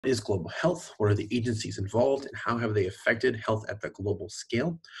is global health? What are the agencies involved and how have they affected health at the global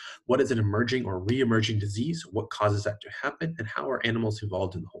scale? What is an emerging or re-emerging disease? What causes that to happen? And how are animals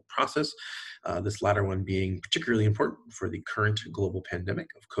involved in the whole process? This latter one being particularly important for the current global pandemic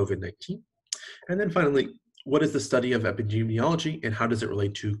of COVID-19. And then finally, what is the study of epidemiology and how does it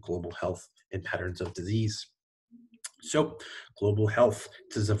relate to global health and patterns of disease? So, global health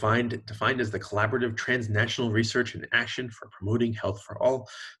is defined as the collaborative transnational research and action for promoting health for all.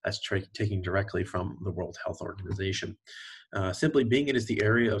 That's taking directly from the World Health Organization. Simply being, it is the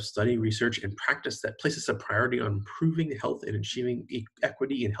area of study, research, and practice that places a priority on improving health and achieving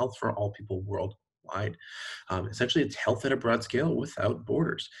equity and health for all people worldwide. Essentially, it's health at a broad scale without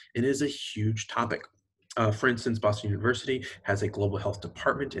borders. It is a huge topic. For instance, Boston University has a global health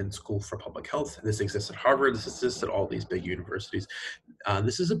department and school for public health. This exists at Harvard. This exists at all these big universities.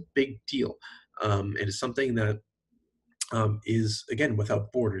 This is a big deal. It is something that is, again,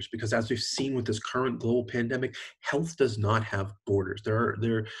 without borders, because as we've seen with this current global pandemic, health does not have borders.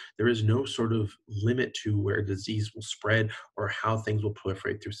 There is no sort of limit to where disease will spread or how things will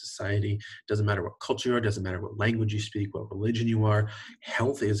proliferate through society. Doesn't matter what culture you are, doesn't matter what language you speak, what religion you are.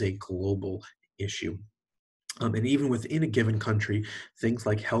 Health is a global issue. And even within a given country, things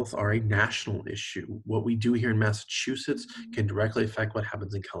like health are a national issue. What we do here in Massachusetts can directly affect what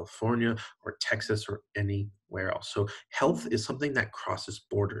happens in California or Texas or anywhere else. So health is something that crosses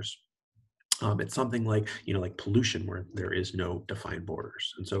borders. It's something like, like pollution, where there is no defined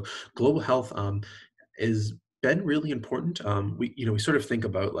borders. And so global health is been really important. We sort of think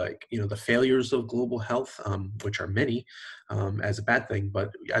about, like, the failures of global health, which are many, as a bad thing.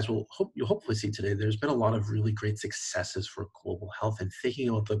 But as you'll hopefully see today, there's been a lot of really great successes for global health and thinking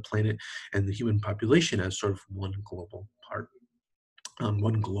about the planet and the human population as sort of one global part,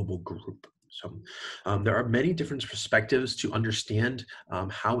 one global group. So there are many different perspectives to understand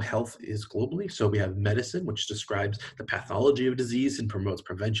how health is globally. So we have medicine, which describes the pathology of disease and promotes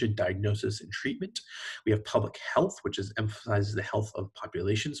prevention, diagnosis, and treatment. We have public health, which emphasizes the health of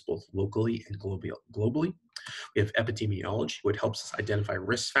populations, both locally and globally. We have epidemiology, which helps us identify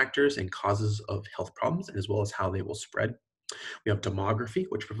risk factors and causes of health problems, as well as how they will spread. We have demography,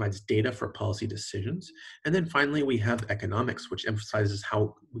 which provides data for policy decisions. And then finally, we have economics, which emphasizes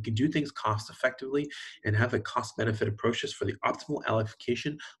how we can do things cost effectively and have a cost benefit approaches for the optimal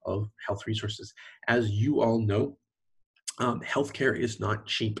allocation of health resources. As you all know, healthcare is not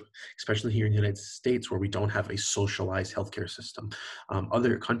cheap, especially here in the United States, where we don't have a socialized healthcare system.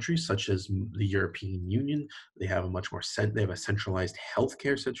 Other countries, such as the European Union, they have a much more they have a centralized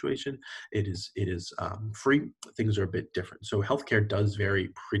healthcare situation. It is free. Things are a bit different. So healthcare does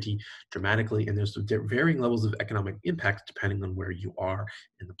vary pretty dramatically, and there's varying levels of economic impact depending on where you are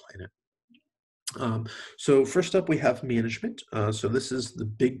in the planet. So first up, we have management. So this is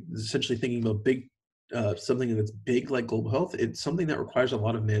essentially thinking about something that's big like global health. It's something that requires a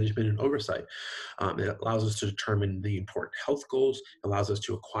lot of management and oversight. It allows us to determine the important health goals, allows us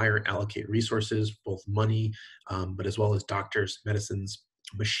to acquire and allocate resources, both money, but as well as doctors, medicines,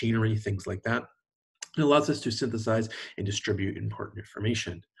 machinery, things like that. It allows us to synthesize and distribute important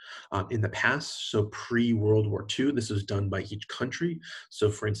information. In the past, so pre-World War II, this was done by each country. So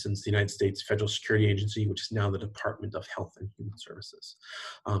for instance, the United States Federal Security Agency, which is now the Department of Health and Human Services.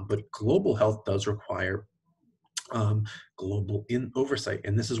 But global health does require global oversight.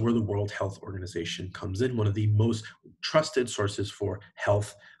 And this is where the World Health Organization comes in, one of the most trusted sources for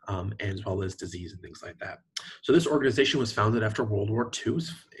health, as well as disease and things like that. So this organization was founded after World War II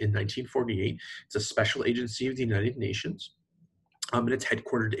in 1948. It's a special agency of the United Nations. And it's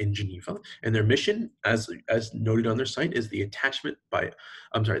headquartered in Geneva. And their mission, as noted on their site, is the attainment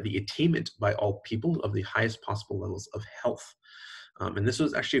by all people of the highest possible levels of health. And this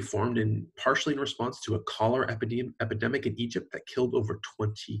was actually formed partially in response to a cholera epidemic in Egypt that killed over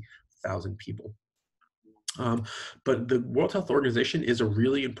 20,000 people. But the World Health Organization is a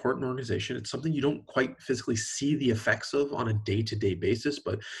really important organization. It's something you don't quite physically see the effects of on a day-to-day basis,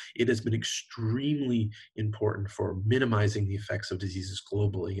 but it has been extremely important for minimizing the effects of diseases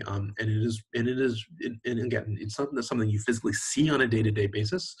globally. And again, it's not something you physically see on a day-to-day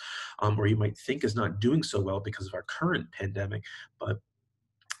basis, or you might think is not doing so well because of our current pandemic, but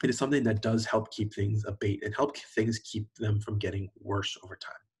it is something that does help keep things abate and help things keep them from getting worse over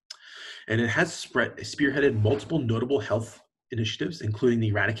time. And it has spearheaded multiple notable health initiatives, including the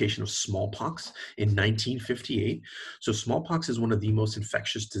eradication of smallpox in 1958. So smallpox is one of the most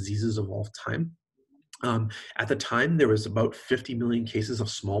infectious diseases of all time. At the time, there was about 50 million cases of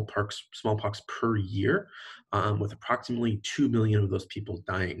smallpox per year, with approximately 2 million of those people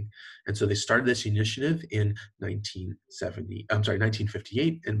dying. And so they started this initiative in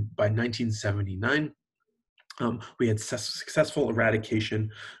 1958, and by 1979, we had successful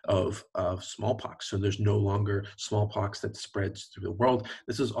eradication of smallpox. So there's no longer smallpox that spreads through the world.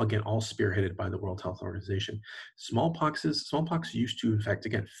 This is, again, all spearheaded by the World Health Organization. Smallpox used to infect,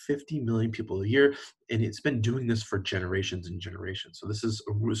 again, 50 million people a year, and it's been doing this for generations and generations. So this is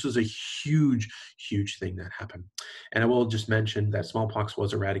a huge, huge thing that happened. And I will just mention that smallpox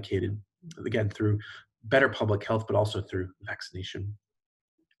was eradicated, again, through better public health, but also through vaccination.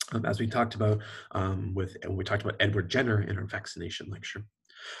 As we talked about when we talked about Edward Jenner in our vaccination lecture.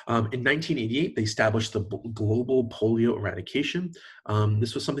 In 1988, they established the global polio eradication.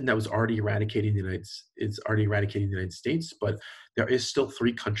 This was something that was already eradicating it's already eradicating the United States, but there is still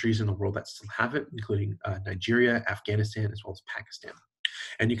 3 countries in the world that still have it, including Nigeria, Afghanistan, as well as Pakistan.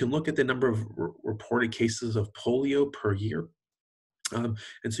 And you can look at the number of reported cases of polio per year. And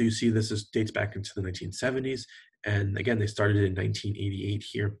so you see dates back into the 1970s. And again, they started in 1988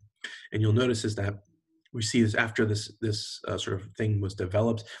 here. And you'll notice is that we see this after this sort of thing was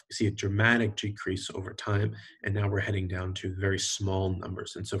developed, we see a dramatic decrease over time, and now we're heading down to very small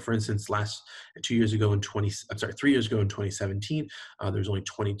numbers. And so, for instance, 3 years ago in 2017, there's only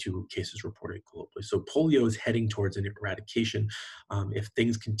 22 cases reported globally. So polio is heading towards an eradication if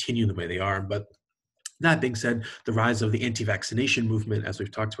things continue the way they are. But that being said, the rise of the anti-vaccination movement, as we've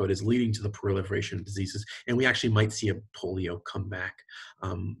talked about, is leading to the proliferation of diseases, and we actually might see a polio come back.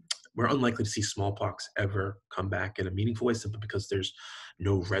 We're unlikely to see smallpox ever come back in a meaningful way, simply because there's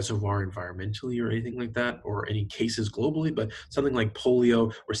no reservoir environmentally or anything like that, or any cases globally, but something like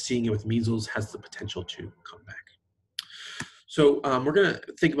polio, we're seeing it with measles, has the potential to come back. So we're going to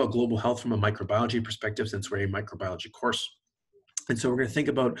think about global health from a microbiology perspective, since we're a microbiology course. And so we're going to think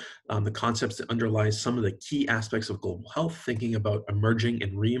about the concepts that underlie some of the key aspects of global health, thinking about emerging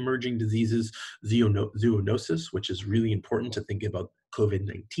and re-emerging diseases, zoonosis, which is really important to think about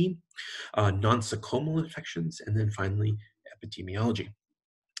COVID-19, nosocomial infections, and then finally epidemiology.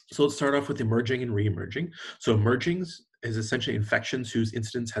 So let's start off with emerging and re-emerging. So emergings is essentially infections whose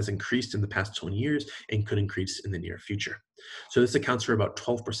incidence has increased in the past 20 years and could increase in the near future. So this accounts for about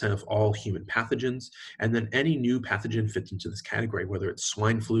 12% of all human pathogens, and then any new pathogen fits into this category, whether it's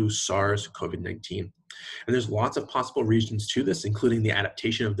swine flu, SARS, COVID-19. And there's lots of possible reasons to this, including the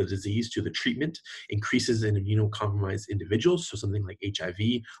adaptation of the disease to the treatment, increases in immunocompromised individuals, so something like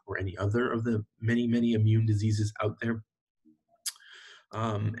HIV or any other of the many, many immune diseases out there,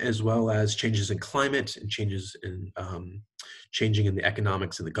 as well as changes in climate and changing in the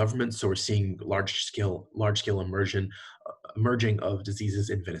economics and the government. So we're seeing large scale emerging of diseases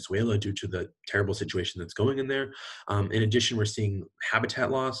in Venezuela due to the terrible situation that's going in there. In addition, we're seeing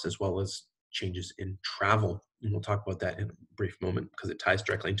habitat loss as well as changes in travel. And we'll talk about that in a brief moment because it ties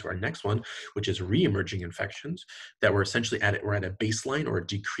directly into our next one, which is re-emerging infections that we're essentially we're at a baseline or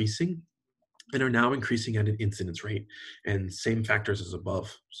decreasing and are now increasing at an incidence rate, and same factors as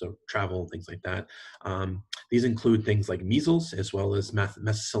above, so travel, things like that. These include things like measles, as well as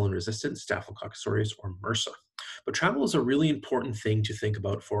methicillin-resistant Staphylococcus aureus or MRSA. But travel is a really important thing to think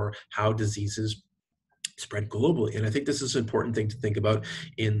about for how diseases spread globally. And I think this is an important thing to think about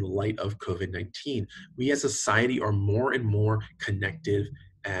in light of COVID-19. We as a society are more and more connected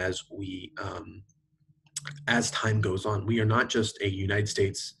as as time goes on. We are not just a United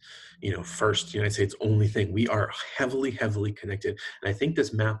States, first United States only thing. We are heavily, heavily connected. And I think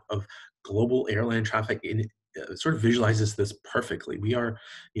this map of global airline traffic sort of visualizes this perfectly. We are,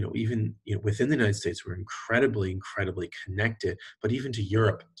 even within the United States, we're incredibly, incredibly connected. But even to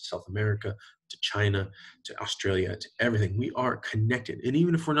Europe, to South America, to China, to Australia, to everything, we are connected. And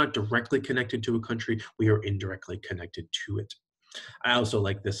even if we're not directly connected to a country, we are indirectly connected to it. I also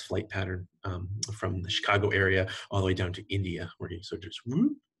like this flight pattern from the Chicago area all the way down to India, where you sort of just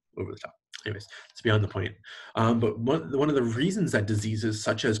whoop over the top. Anyways, it's beyond the point. But one of the reasons that diseases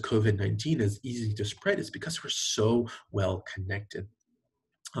such as COVID-19 is easy to spread is because we're so well connected.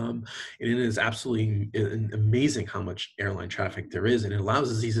 And it is absolutely amazing how much airline traffic there is, and it allows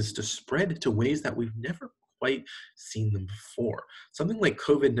diseases to spread to ways that we've never quite seen them before. Something like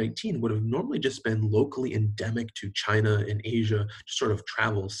COVID-19 would have normally just been locally endemic to China and Asia, just sort of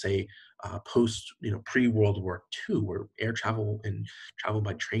travel, say, pre-World War II, where air travel and travel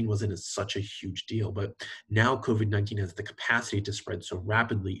by train wasn't such a huge deal. But now COVID-19 has the capacity to spread so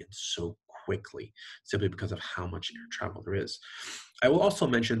rapidly and so quickly, simply because of how much air travel there is. I will also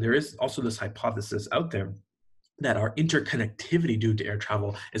mention there is also this hypothesis out there that our interconnectivity due to air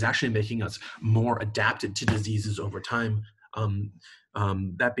travel is actually making us more adapted to diseases over time. Um,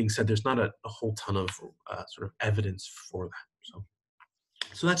 that being said, there's not a whole ton of sort of evidence for that.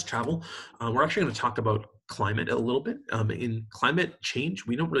 So that's travel. We're actually going to talk about climate a little bit. In climate change,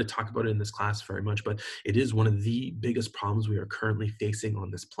 we don't really talk about it in this class very much, but it is one of the biggest problems we are currently facing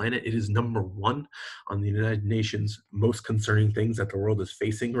on this planet. It is number one on the United Nations most concerning things that the world is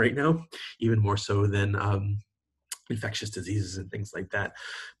facing right now, even more so than infectious diseases and things like that.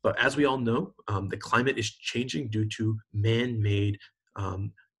 But as we all know, the climate is changing due to man-made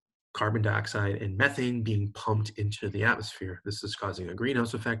um, carbon dioxide and methane being pumped into the atmosphere. This is causing a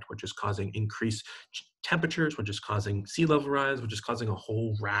greenhouse effect, which is causing increased temperatures, which is causing sea level rise, which is causing a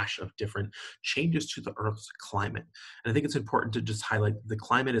whole rash of different changes to the Earth's climate. And I think it's important to just highlight the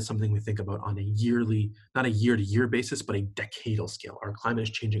climate is something we think about on a yearly, not a year-to-year basis, but a decadal scale. Our climate is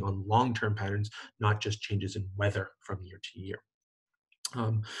changing on long-term patterns, not just changes in weather from year to year.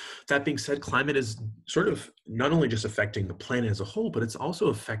 That being said, climate is sort of not only just affecting the planet as a whole, but it's also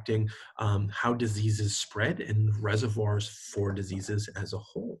affecting how diseases spread and reservoirs for diseases as a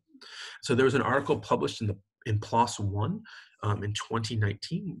whole. So there was an article published in PLOS One in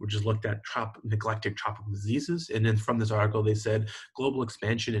 2019, which is looked at neglected tropical diseases. And then from this article, they said global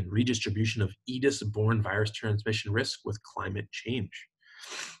expansion and redistribution of Aedes-borne virus transmission risk with climate change.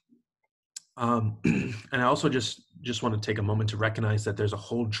 And I also just want to take a moment to recognize that there's a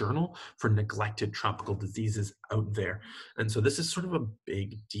whole journal for neglected tropical diseases out there. And so this is sort of a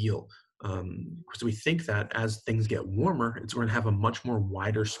big deal. So we think that as things get warmer, it's going to have a much more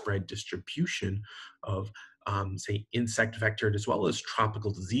wider spread distribution of, say, insect vectored as well as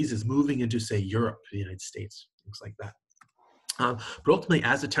tropical diseases moving into, say, Europe, the United States, things like that. But ultimately,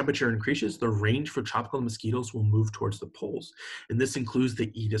 as the temperature increases, the range for tropical mosquitoes will move towards the poles. And this includes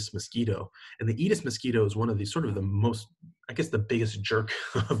the Aedes mosquito. And the Aedes mosquito is one of the sort of the most, I guess, the biggest jerk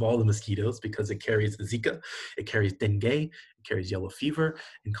of all the mosquitoes because it carries Zika, it carries dengue, it carries yellow fever,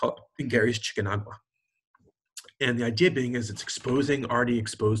 and carries chikungunya. And the idea being is it's exposing already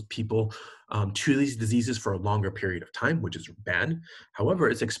exposed people to these diseases for a longer period of time, which is bad. However,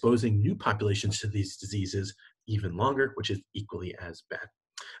 it's exposing new populations to these diseases even longer, which is equally as bad.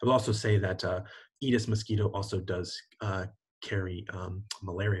 I will also say that Aedes mosquito also does carry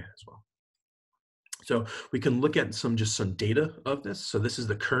malaria as well. So we can look at some data of this. So this is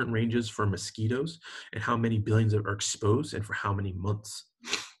the current ranges for mosquitoes and how many billions are exposed and for how many months.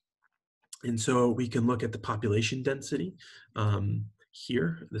 And so we can look at the population density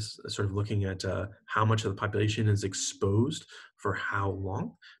here. This is sort of looking at how much of the population is exposed for how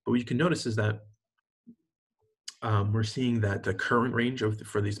long. But what you can notice is that we're seeing that the current range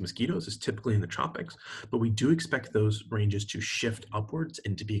for these mosquitoes is typically in the tropics, but we do expect those ranges to shift upwards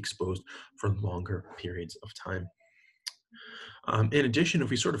and to be exposed for longer periods of time. In addition, if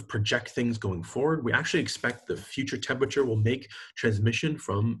we sort of project things going forward, we actually expect the future temperature will make transmission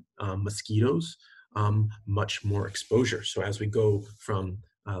from mosquitoes much more exposure. So as we go from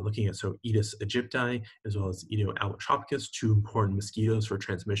looking at Aedes aegypti as well as Aedes allotropicus, two important mosquitoes for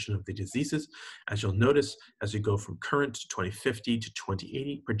transmission of the diseases. As you'll notice, as we go from current to 2050 to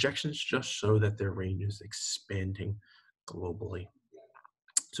 2080, projections just show that their range is expanding globally.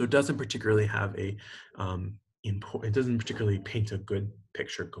 So it doesn't particularly have a it doesn't particularly paint a good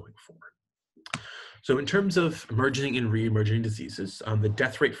picture going forward. So in terms of emerging and re-emerging diseases, the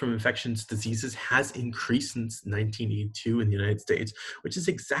death rate from infectious diseases has increased since 1982 in the United States, which is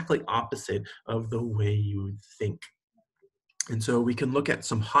exactly opposite of the way you would think. And so we can look at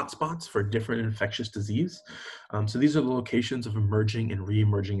some hotspots for different infectious disease. So these are the locations of emerging and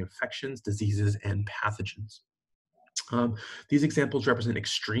re-emerging infections, diseases, and pathogens. These examples represent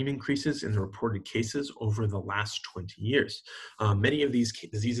extreme increases in the reported cases over the last 20 years. Many of these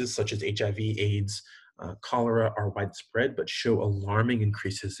diseases, such as HIV, AIDS, cholera, are widespread, but show alarming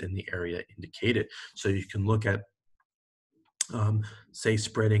increases in the area indicated. So you can look at say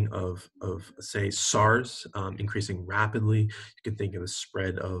spreading of say SARS increasing rapidly. You can think of the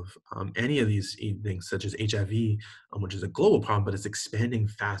spread of any of these things such as HIV, which is a global problem, but it's expanding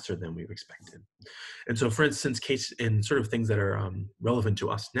faster than we've expected. And so, for instance, case in sort of things that are relevant to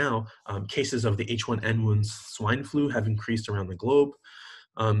us now, cases of the H1N1 swine flu have increased around the globe.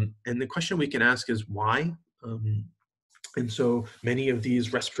 And the question we can ask is why? And so many of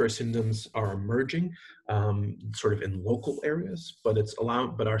these respiratory symptoms are emerging sort of in local areas, but our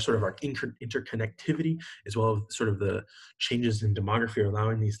interconnectivity as well as sort of the changes in demography are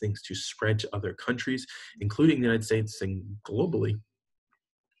allowing these things to spread to other countries, including the United States and globally.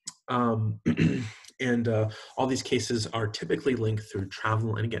 And all these cases are typically linked through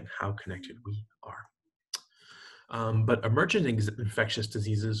travel and again, how connected we are. But emergent infectious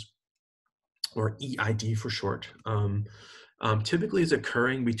diseases, or EID for short, typically is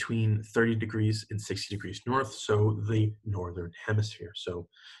occurring between 30 degrees and 60 degrees north, so the northern hemisphere. So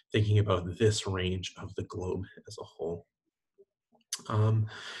thinking about this range of the globe as a whole. Um,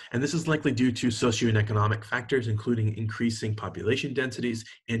 and this is likely due to socio and economic factors, including increasing population densities,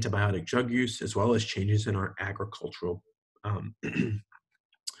 antibiotic drug use, as well as changes in our agricultural, um,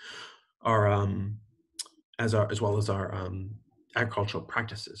 our as well as our agricultural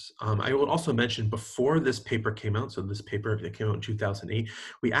practices. I will also mention, before this paper came out, so this paper that came out in 2008,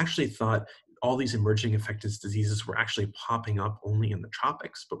 we actually thought all these emerging infectious diseases were actually popping up only in the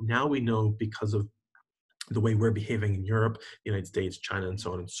tropics, but now we know, because of the way we're behaving in Europe, the United States, China, and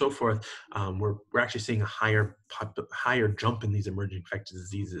so on and so forth, we're actually seeing a higher jump in these emerging infectious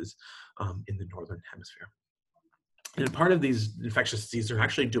diseases in the northern hemisphere. And part of these infectious diseases are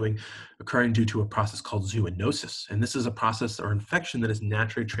actually occurring due to a process called zoonosis. And this is a process or infection that is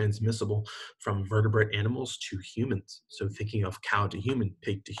naturally transmissible from vertebrate animals to humans. So thinking of cow to human,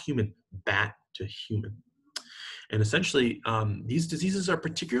 pig to human, bat to human. And essentially, these diseases are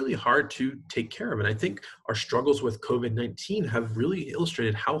particularly hard to take care of. And I think our struggles with COVID-19 have really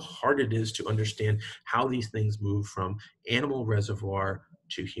illustrated how hard it is to understand how these things move from animal reservoir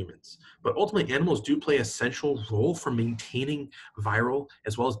to humans. But ultimately, animals do play a central role for maintaining viral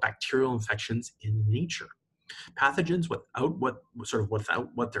as well as bacterial infections in nature. Pathogens without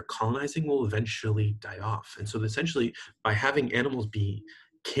what they're colonizing will eventually die off. And so essentially, by having animals be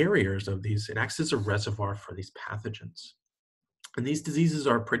carriers of these, it acts as a reservoir for these pathogens. And these diseases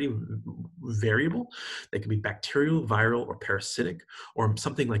are pretty variable. They can be bacterial, viral, or parasitic, or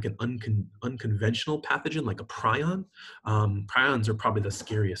something like an unconventional pathogen, like a prion. Prions are probably the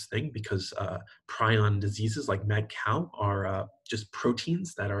scariest thing, because prion diseases, like mad cow, are just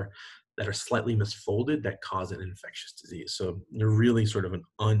proteins that are slightly misfolded that cause an infectious disease. So they're really sort of an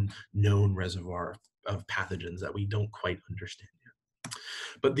unknown reservoir of pathogens that we don't quite understand.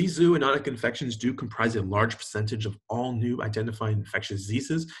 But these zoonotic infections do comprise a large percentage of all new identified infectious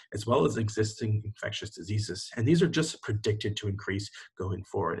diseases, as well as existing infectious diseases. And these are just predicted to increase going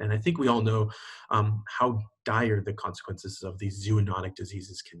forward. And I think we all know how dire the consequences of these zoonotic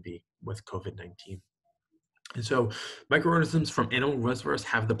diseases can be with COVID-19. And so microorganisms from animal reservoirs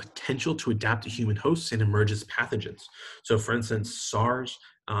have the potential to adapt to human hosts and emerge as pathogens. So for instance, SARS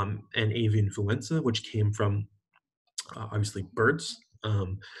and avian influenza, which came from obviously birds,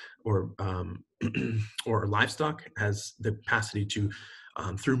 or or livestock, has the capacity to,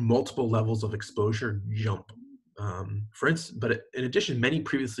 through multiple levels of exposure, jump. For instance, but in addition, many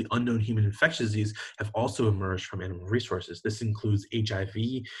previously unknown human infectious diseases have also emerged from animal resources. This includes HIV,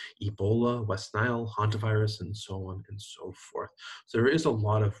 Ebola, West Nile, hantavirus, and so on and so forth. So there is a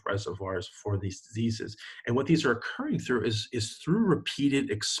lot of reservoirs for these diseases. And what these are occurring through is through repeated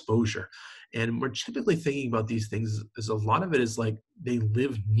exposure. And we're typically thinking about these things as a lot of it is like they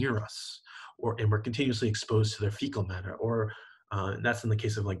live near us, and we're continuously exposed to their fecal matter, or and that's in the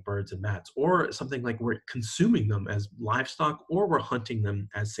case of like birds and bats, or something like we're consuming them as livestock, or we're hunting them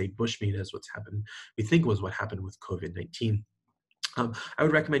as, say, bushmeat, as what's happened, we think was what happened with COVID-19. I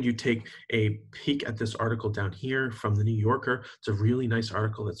would recommend you take a peek at this article down here from the New Yorker. It's a really nice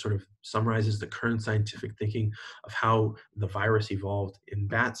article that sort of summarizes the current scientific thinking of how the virus evolved in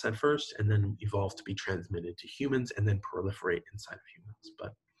bats at first, and then evolved to be transmitted to humans, and then proliferate inside of humans.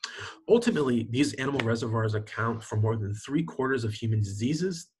 But ultimately, these animal reservoirs account for more than 3/4 of human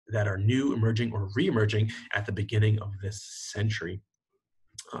diseases that are new, emerging, or re-emerging at the beginning of this century.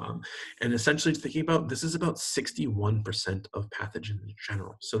 And essentially thinking about, this is about 61% of pathogens in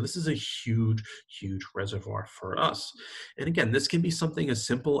general. So this is a huge, huge reservoir for us. And again, this can be something as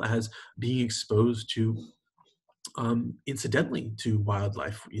simple as being exposed to incidentally to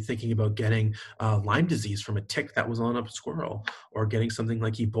wildlife. You're thinking about getting Lyme disease from a tick that was on a squirrel, or getting something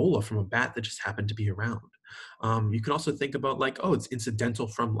like Ebola from a bat that just happened to be around. You can also think about like, oh, it's incidental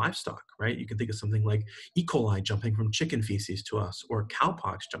from livestock, right? You can think of something like E. coli jumping from chicken feces to us, or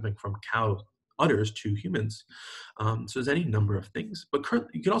cowpox jumping from cow udders to humans. So there's any number of things. But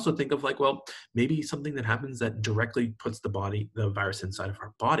you can also think of like, well, maybe something that happens that directly puts the virus inside of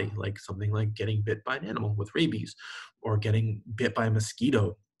our body, like something like getting bit by an animal with rabies, or getting bit by a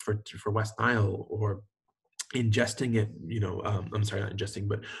mosquito for West Nile, or ingesting it, I'm sorry, not ingesting,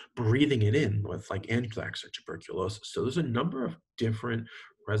 but breathing it in with like anthrax or tuberculosis. So there's a number of different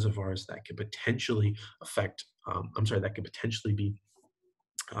reservoirs that could potentially that could potentially be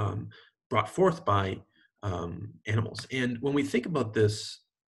brought forth by animals. And when we think about this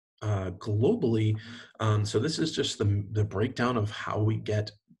globally, so this is just the breakdown of how we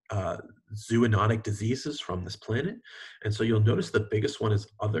get zoonotic diseases from this planet. And so you'll notice the biggest one is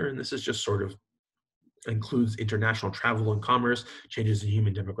other, and this is just sort of includes international travel and commerce, changes in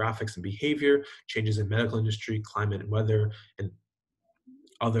human demographics and behavior, changes in medical industry, climate and weather, and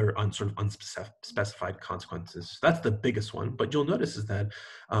other sort of unspecified consequences. That's the biggest one. But you'll notice is that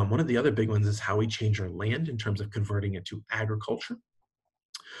one of the other big ones is how we change our land in terms of converting it to agriculture,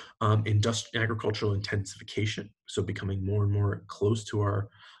 agricultural intensification, so becoming more and more close to our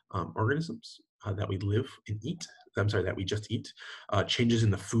organisms that we live and eat. I'm sorry, that we just eat. Changes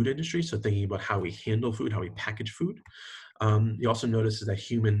in the food industry, so thinking about how we handle food, how we package food. You also notice is that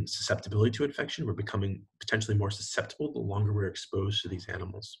human susceptibility to infection, we're becoming potentially more susceptible the longer we're exposed to these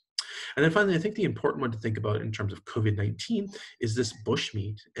animals. And then finally, I think the important one to think about in terms of COVID-19 is this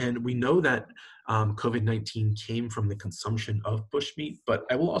bushmeat. And we know that COVID-19 came from the consumption of bushmeat, but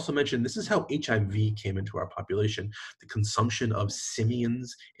I will also mention this is how HIV came into our population. The consumption of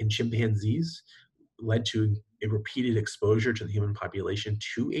simians and chimpanzees led to a repeated exposure to the human population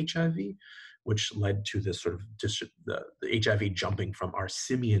to HIV, which led to this sort of the HIV jumping from our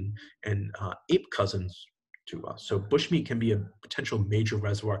simian and ape cousins to us. So bushmeat can be a potential major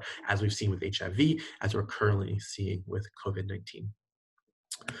reservoir, as we've seen with HIV, as we're currently seeing with COVID-19.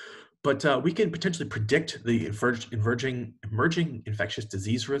 But we can potentially predict the emerging infectious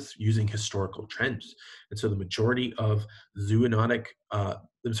disease risks using historical trends. And so the majority of the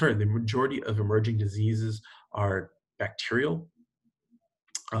majority of emerging diseases are bacterial,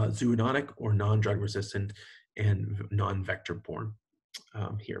 zoonotic, or non-drug resistant, and non-vector borne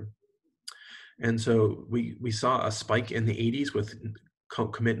here. And so we saw a spike in the 80s with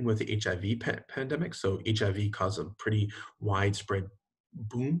committing with the HIV pandemic. So HIV caused a pretty widespread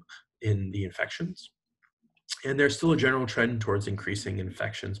boom in the infections. And there's still a general trend towards increasing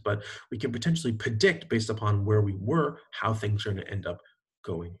infections, but we can potentially predict based upon where we were, how things are going to end up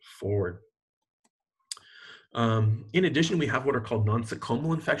going forward. In addition, we have what are called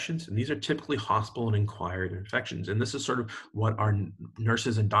nosocomial infections, and these are typically hospital and acquired infections. And this is sort of what our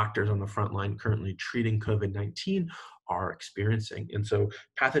nurses and doctors on the front line currently treating COVID-19 are experiencing. And so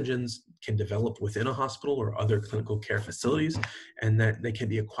pathogens can develop within a hospital or other clinical care facilities, and that they can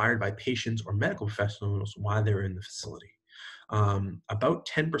be acquired by patients or medical professionals while they're in the facility. About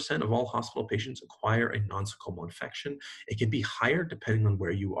 10% of all hospital patients acquire a nosocomial infection. It can be higher depending on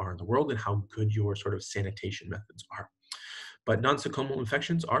where you are in the world and how good your sort of sanitation methods are. But nosocomial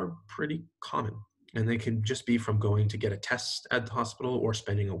infections are pretty common, and they can just be from going to get a test at the hospital or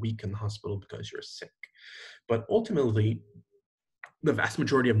spending a week in the hospital because you're sick. But ultimately, the vast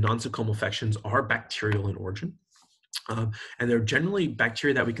majority of nosocomial infections are bacterial in origin. And they're generally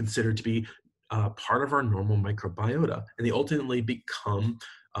bacteria that we consider to be part of our normal microbiota, and they ultimately become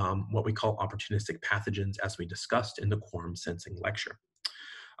what we call opportunistic pathogens, as we discussed in the quorum sensing lecture.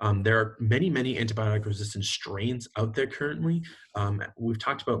 There are many, many antibiotic-resistant strains out there currently. We've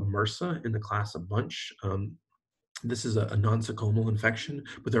talked about MRSA in the class a bunch. This is a nosocomial infection,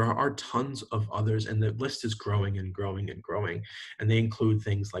 but there are tons of others, and the list is growing and growing and growing. And they include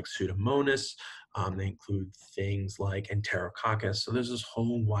things like Pseudomonas, they include things like Enterococcus. So there's this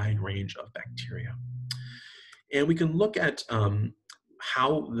whole wide range of bacteria. And we can look at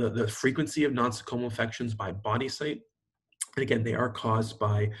how the frequency of nosocomial infections by body site. And again, they are caused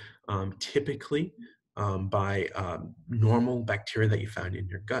by typically by normal bacteria that you found in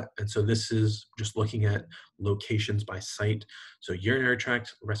your gut. And so this is just looking at locations by site. So urinary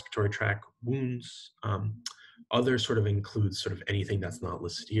tract, respiratory tract, wounds, other sort of includes sort of anything that's not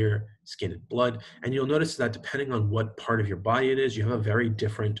listed here, skin and blood. And you'll notice that depending on what part of your body it is, you have a very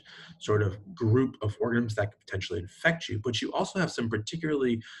different sort of group of organisms that could potentially infect you. But you also have some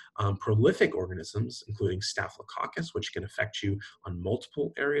particularly prolific organisms, including Staphylococcus, which can affect you on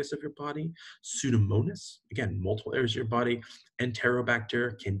multiple areas of your body, Pseudomonas, again, multiple areas of your body,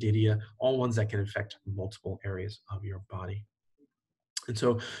 Enterobacter, Candida, all ones that can infect multiple areas of your body. And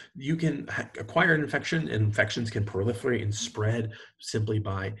so you can acquire an infection, and infections can proliferate and spread simply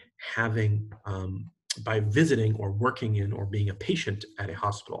by by visiting or working in or being a patient at a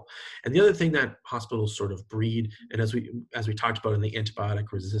hospital. And the other thing that hospitals sort of breed, and as we talked about in the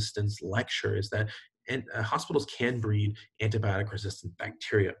antibiotic resistance lecture, is that hospitals can breed antibiotic resistant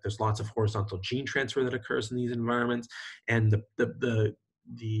bacteria. There's lots of horizontal gene transfer that occurs in these environments, and the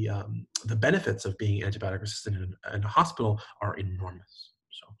benefits of being antibiotic resistant in a hospital are enormous.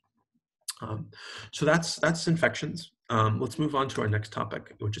 So that's infections. Let's move on to our next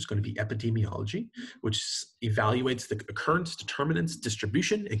topic, which is going to be epidemiology, which evaluates the occurrence, determinants,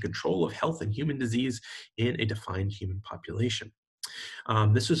 distribution, and control of health and human disease in a defined human population.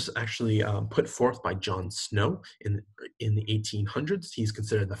 This was actually put forth by John Snow in the 1800s. He's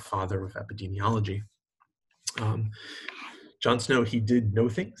considered the father of epidemiology. John Snow, he did know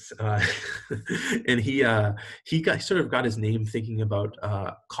things, and he got his name thinking about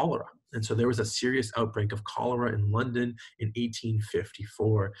cholera. And so there was a serious outbreak of cholera in London in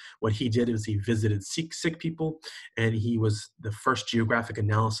 1854. What he did is he visited sick people, and he was the first geographic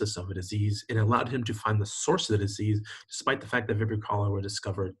analysis of a disease. It allowed him to find the source of the disease, despite the fact that Vibrio cholera was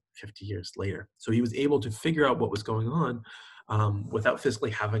discovered 50 years later. So he was able to figure out what was going on without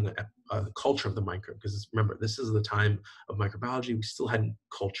physically having a culture of the microbe. Because remember, this is the time of microbiology. We still hadn't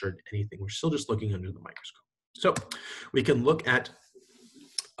cultured anything. We're still just looking under the microscope. So we can look at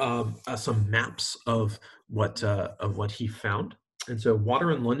some maps of what he found. And so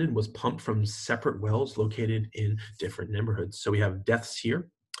water in London was pumped from separate wells located in different neighborhoods. So we have deaths here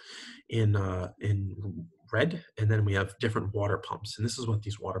in red, and then we have different water pumps. And this is what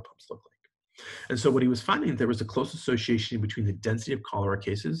these water pumps look like. And so what he was finding, there was a close association between the density of cholera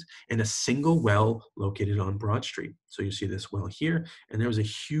cases and a single well located on Broad Street. So you see this well here, and there was a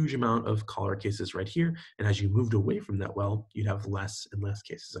huge amount of cholera cases right here. And as you moved away from that well, you'd have less and less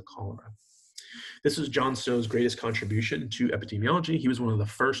cases of cholera. This was John Snow's greatest contribution to epidemiology. He was one of the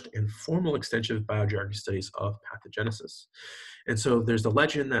first and formal extensive biogeography studies of pathogenesis. And so there's the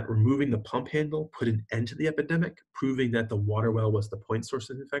legend that removing the pump handle put an end to the epidemic, proving that the water well was the point source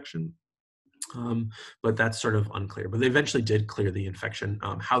of infection. But that's sort of unclear. But they eventually did clear the infection.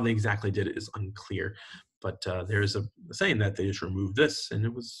 How they exactly did it is unclear. But there is a saying that they just removed this, and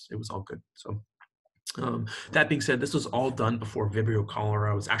it was all good. So that being said, this was all done before Vibrio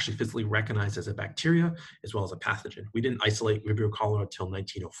cholera was actually physically recognized as a bacteria as well as a pathogen. We didn't isolate Vibrio cholera until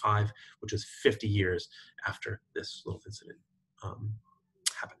 1905, which was 50 years after this little incident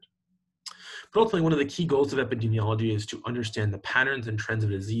happened. But ultimately, one of the key goals of epidemiology is to understand the patterns and trends of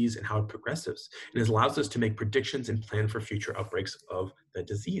disease and how it progresses. And it allows us to make predictions and plan for future outbreaks of the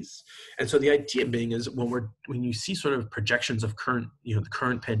disease. And so the idea being is when you see sort of projections of the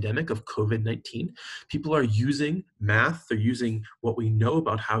current pandemic of COVID-19, people are using math, they're using what we know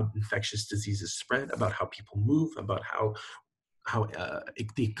about how infectious diseases spread, about how people move, about how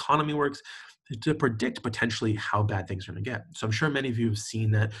the economy works, to predict potentially how bad things are going to get. So I'm sure many of you have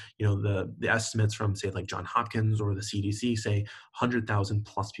seen that, the estimates from, say, like John Hopkins or the CDC say 100,000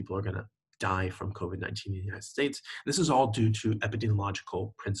 plus people are going to die from COVID-19 in the United States. This is all due to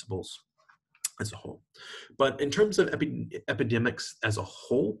epidemiological principles as a whole. But in terms of epidemics as a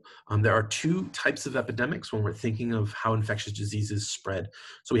whole, there are two types of epidemics when we're thinking of how infectious diseases spread.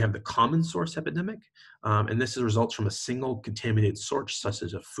 So we have the common source epidemic, and this results from a single contaminated source, such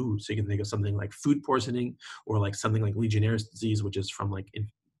as a food. So you can think of something like food poisoning, or like something like Legionnaire's disease, which is from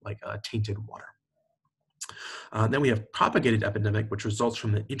tainted water. Then we have propagated epidemic, which results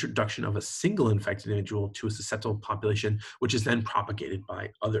from the introduction of a single infected individual to a susceptible population, which is then propagated by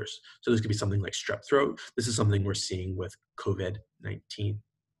others. So this could be something like strep throat. This is something we're seeing with COVID-19.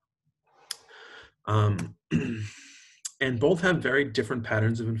 And both have very different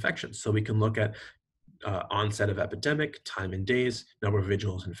patterns of infection. So we can look at onset of epidemic, time in days, number of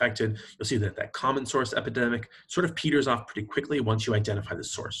individuals infected. You'll see that common source epidemic sort of peters off pretty quickly once you identify the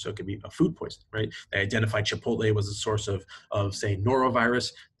source. So it could be a food poisoning, right? They identified Chipotle was a source of say,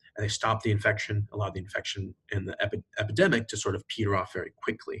 norovirus, and they stopped the infection, allowed the infection and the epidemic to sort of peter off very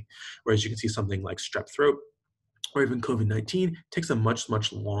quickly. Whereas you can see something like strep throat, or even COVID-19, takes a much,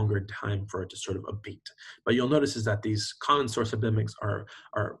 much longer time for it to sort of abate. But you'll notice is that these common source epidemics are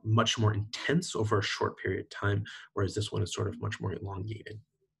much more intense over a short period of time, whereas this one is sort of much more elongated.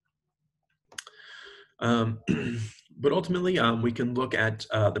 But ultimately, we can look at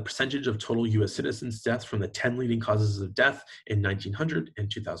the percentage of total US citizens' deaths from the 10 leading causes of death in 1900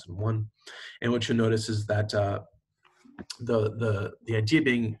 and 2001. And what you'll notice is that the idea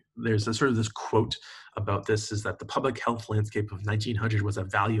being, there's a sort of this quote about this, is that the public health landscape of 1900 was a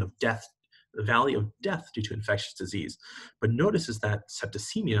valley of death due to infectious disease. But notice is that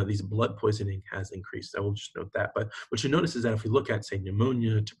septicemia, these blood poisoning, has increased. I will just note that. But what you notice is that if we look at, say,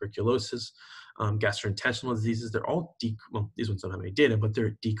 pneumonia, tuberculosis, gastrointestinal diseases, they're all, these ones don't have any data, but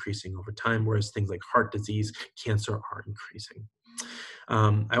they're decreasing over time, whereas things like heart disease, cancer are increasing.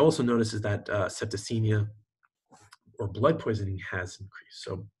 I also notice is that septicemia or blood poisoning has increased.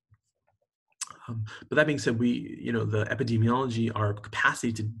 So, but that being said, the epidemiology, our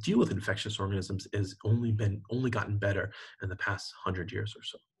capacity to deal with infectious organisms has only gotten better in the past 100 years or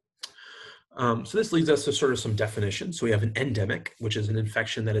so. So this leads us to sort of some definitions. So we have an endemic, which is an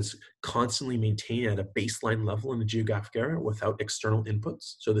infection that is constantly maintained at a baseline level in a geographic area without external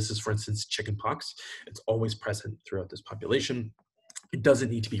inputs. So this is, for instance, chickenpox. It's always present throughout this population. It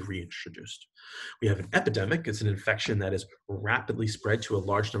doesn't need to be reintroduced. We have an epidemic. It's an infection that is rapidly spread to a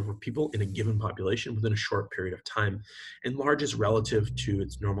large number of people in a given population within a short period of time, and large is relative to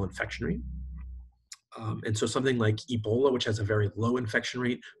its normal infection rate. And so something like Ebola, which has a very low infection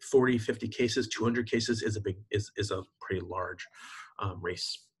rate, 40, 50 cases, 200 cases is a pretty large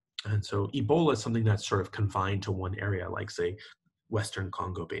race. And so Ebola is something that's sort of confined to one area, like say Western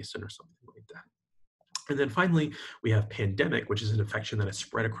Congo Basin or something like that. And then finally, we have pandemic, which is an infection that is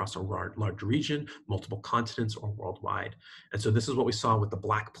spread across a large region, multiple continents, or worldwide. And so this is what we saw with the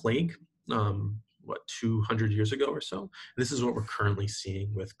Black Plague, 200 years ago or so. This is what we're currently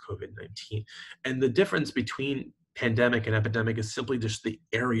seeing with COVID-19. And the difference between pandemic and epidemic is simply just the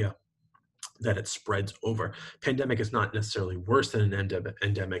area that it spreads over. Pandemic is not necessarily worse than an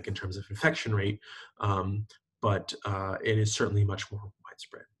endemic in terms of infection rate, but it is certainly much more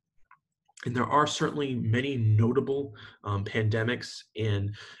widespread. And there are certainly many notable pandemics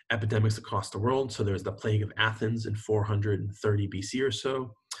and epidemics across the world. So there's the plague of Athens in 430 BC or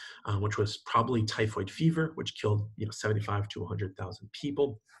so, which was probably typhoid fever, which killed 75 to 100,000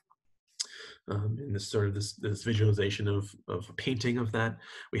 people. In this sort of this visualization of a painting of that.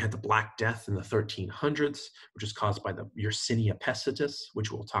 We had the Black Death in the 1300s, which is caused by the Yersinia pestis,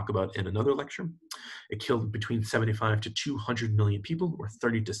 which we'll talk about in another lecture. It killed between 75 to 200 million people, or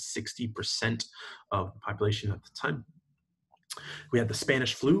 30 to 60% of the population at the time. We had the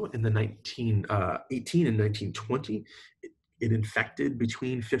Spanish flu in the 1918 and 1920. It infected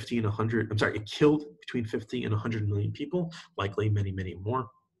between 50 and 100, I'm sorry, it killed between 50 and 100 million people, likely many, many more.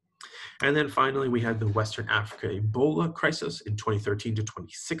 And then finally, we had the Western Africa Ebola crisis in 2013 to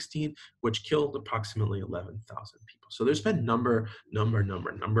 2016, which killed approximately 11,000 people. So there's been number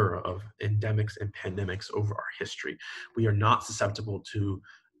of endemics and pandemics over our history. We are not susceptible to,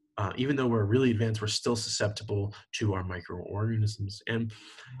 even though we're really advanced, we're still susceptible to our microorganisms. And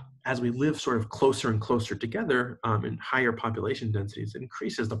as we live sort of closer and closer together in higher population densities, it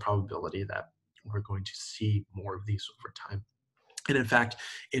increases the probability that we're going to see more of these over time. And in fact,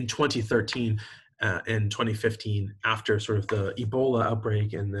 in 2013 and 2015, after sort of the Ebola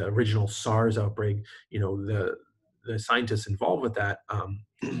outbreak and the original SARS outbreak, the scientists involved with that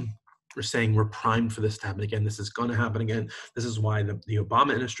were saying we're primed for this to happen again. This is going to happen again. This is why the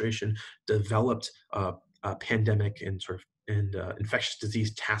Obama administration developed a pandemic and infectious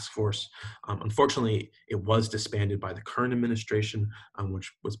disease task force. Unfortunately, it was disbanded by the current administration, which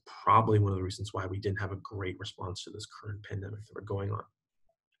was probably one of the reasons why we didn't have a great response to this current pandemic that we're going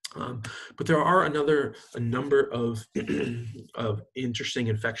on. But there are a number of, of interesting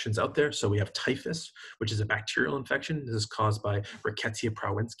infections out there. So we have typhus, which is a bacterial infection. This is caused by Rickettsia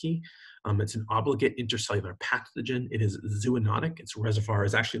prawinsky. It's an obligate intercellular pathogen. It is zoonotic. Its reservoir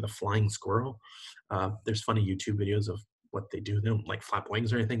is actually the flying squirrel. There's funny YouTube videos of what they do. They don't like flap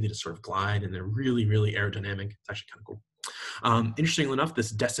wings or anything. They just sort of glide, and they're really, really aerodynamic. It's actually kind of cool. Interestingly enough,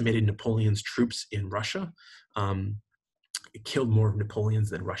 this decimated Napoleon's troops in Russia. It killed more Napoleons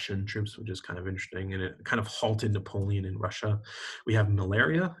than Russian troops, which is kind of interesting, and it kind of halted Napoleon in Russia. We have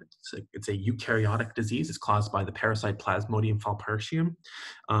malaria. It's a eukaryotic disease. It's caused by the parasite Plasmodium falciparum.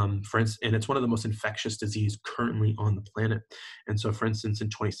 And it's one of the most infectious diseases currently on the planet. And so, for instance, in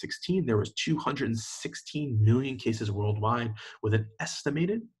 2016, there was 216 million cases worldwide, with an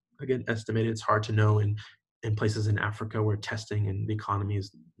estimated, it's hard to know in places in Africa where testing and the economy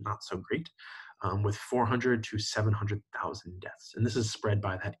is not so great. With 400 to 700,000 deaths. And this is spread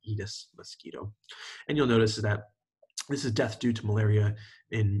by that Aedes mosquito. And you'll notice that this is death due to malaria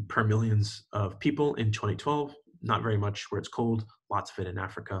per millions of people in 2012. Not very much where it's cold, lots of it in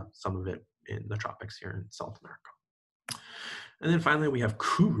Africa, some of it in the tropics here in South America. And then finally, we have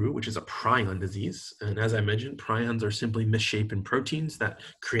Kuru, which is a prion disease. And as I mentioned, prions are simply misshapen proteins that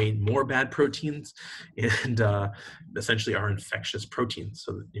create more bad proteins and essentially are infectious proteins.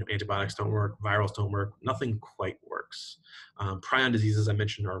 So that, antibiotics don't work, virals don't work, nothing quite works. Prion disease, as I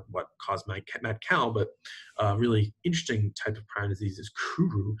mentioned, are what cause mad cow, but a really interesting type of prion disease is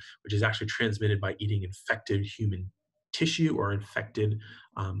Kuru, which is actually transmitted by eating infected human tissue or infected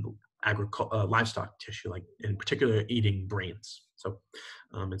livestock tissue, like in particular eating brains. So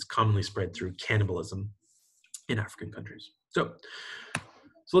it's commonly spread through cannibalism in African countries. So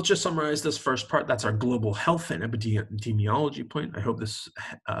let's just summarize this first part. That's our global health and epidemiology point. I hope this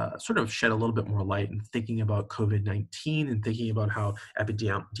sort of shed a little bit more light in thinking about COVID-19 and thinking about how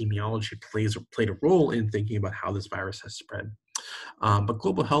epidemiology played a role in thinking about how this virus has spread. But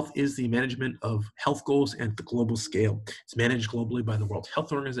global health is the management of health goals at the global scale. It's managed globally by the World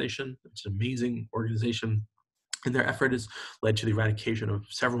Health Organization. It's an amazing organization. And their effort has led to the eradication of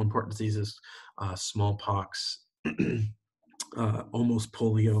several important diseases, smallpox, almost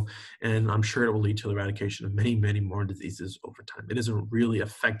polio, and I'm sure it will lead to the eradication of many, many more diseases over time. It is a really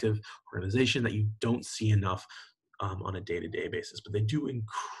effective organization that you don't see enough on a day-to-day basis, but they do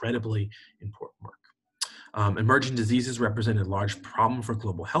incredibly important work. Emerging diseases represent a large problem for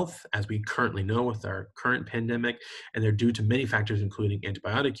global health, as we currently know with our current pandemic, and they're due to many factors, including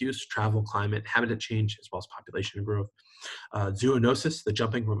antibiotic use, travel, climate, habitat change, as well as population growth. Zoonosis, the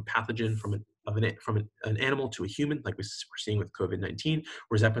jumping from a pathogen from an animal to a human, like we're seeing with COVID-19,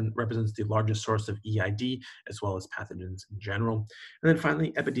 represents the largest source of EID, as well as pathogens in general. And then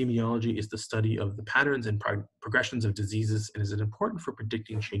finally, epidemiology is the study of the patterns and progressions of diseases, and is important for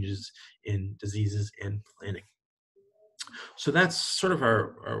predicting changes in diseases and planning. So that's sort of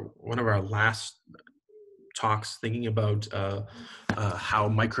our one of our last talks thinking about how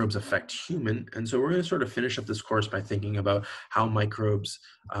microbes affect human. And so we're going to sort of finish up this course by thinking about how microbes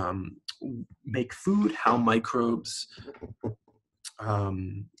um, make food, how microbes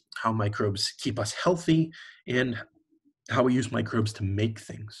keep us healthy, and how we use microbes to make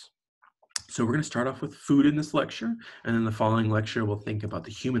things. So we're going to start off with food in this lecture, and in the following lecture, we'll think about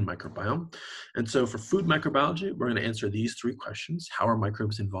the human microbiome. And so for food microbiology, we're going to answer these three questions. How are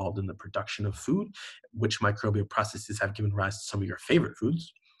microbes involved in the production of food? Which microbial processes have given rise to some of your favorite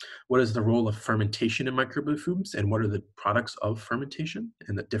foods? What is the role of fermentation in microbial foods, and what are the products of fermentation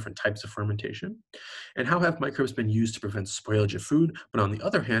and the different types of fermentation? And how have microbes been used to prevent spoilage of food? But on the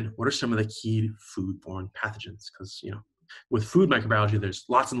other hand, what are some of the key foodborne pathogens? Because, with food microbiology, there's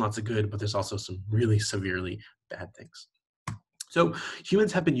lots and lots of good, but there's also some really severely bad things. So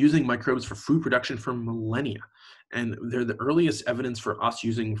humans have been using microbes for food production for millennia, and they're the earliest evidence for us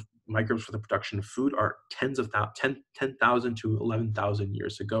using microbes for the production of food are 10,000 to 11,000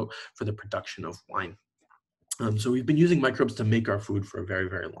 years ago for the production of wine. So we've been using microbes to make our food for a very,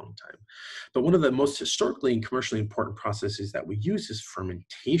 very long time. But one of the most historically and commercially important processes that we use is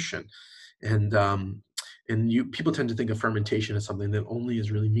fermentation. And people tend to think of fermentation as something that only is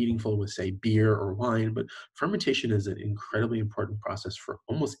really meaningful with, say, beer or wine, but fermentation is an incredibly important process for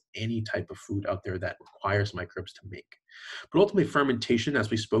almost any type of food out there that requires microbes to make. But ultimately, fermentation, as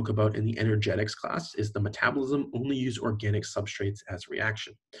we spoke about in the energetics class, is the metabolism only use organic substrates as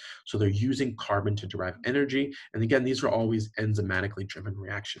reaction. So they're using carbon to derive energy, and again, these are always enzymatically driven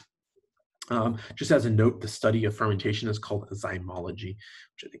reactions. Just as a note, the study of fermentation is called zymology,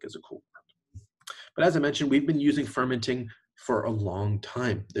 which I think is a cool word. But as I mentioned, we've been using fermenting for a long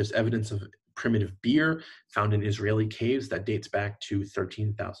time. There's evidence of primitive beer found in Israeli caves that dates back to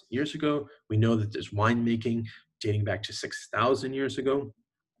 13,000 years ago. We know that there's winemaking dating back to 6,000 years ago.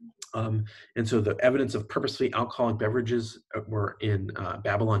 And so the evidence of purposely alcoholic beverages were in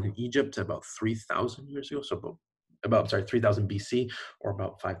Babylon and Egypt about 3,000 years ago. So about 3,000 BC, or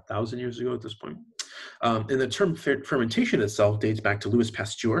about 5,000 years ago at this point. And the term fermentation itself dates back to Louis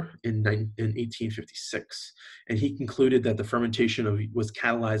Pasteur in 1856. And he concluded that the fermentation was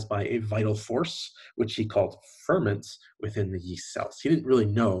catalyzed by a vital force, which he called ferments within the yeast cells. He didn't really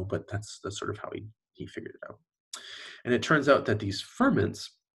know, but that's sort of how he figured it out. And it turns out that these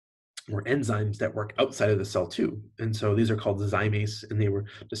ferments were enzymes that work outside of the cell too. And so these are called zymase, and they were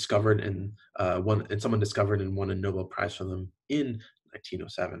discovered someone discovered and won a Nobel Prize for them in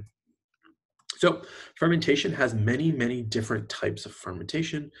 1907. So fermentation has many, many different types of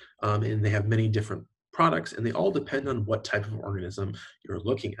fermentation, and they have many different products, and they all depend on what type of organism you're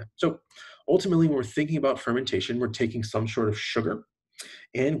looking at. So ultimately, when we're thinking about fermentation, we're taking some sort of sugar,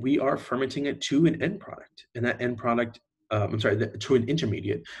 and we are fermenting it to an end product. And that end product, to an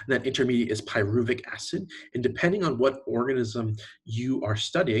intermediate. And that intermediate is pyruvic acid. And depending on what organism you are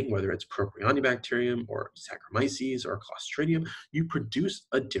studying, whether it's Propionibacterium or Saccharomyces or Clostridium, you produce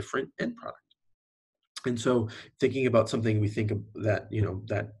a different end product. And so thinking about something we think of that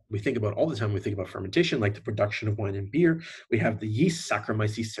we think about all the time when we think about fermentation, like the production of wine and beer, we have the yeast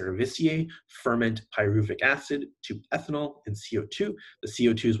Saccharomyces cerevisiae ferment pyruvic acid to ethanol and CO2. The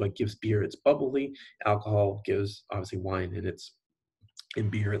CO2 is what gives beer its bubbly. Alcohol gives obviously wine in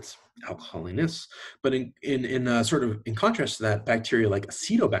beer its alcoholiness. But in contrast to that, bacteria like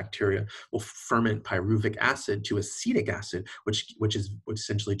acetobacteria will ferment pyruvic acid to acetic acid, which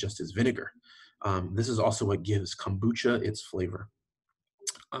essentially just is vinegar. This is also what gives kombucha its flavor.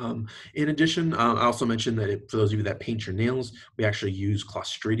 In addition, I also mentioned that for those of you that paint your nails, we actually use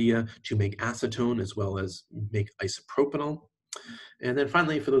Clostridia to make acetone as well as make isopropanol. And then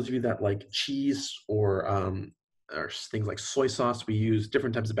finally, for those of you that like cheese or things like soy sauce, we use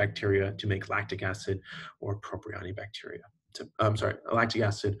different types of bacteria to make lactic acid or Propionibacteria. Lactic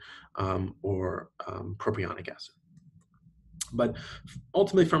acid or propionic acid. But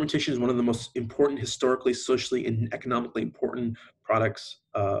ultimately, fermentation is one of the most important historically, socially, and economically important products,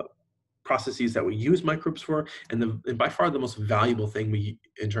 processes that we use microbes for, and by far the most valuable thing we,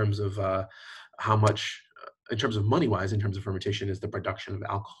 in terms of how much, in terms of money wise, in terms of fermentation, is the production of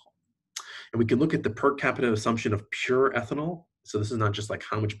alcohol. And we can look at the per capita assumption of pure ethanol. So this is not just like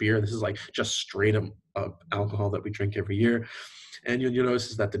how much beer, this is like just straight up alcohol that we drink every year. And you'll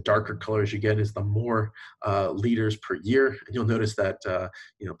notice is that the darker colors you get is the more liters per year. And you'll notice that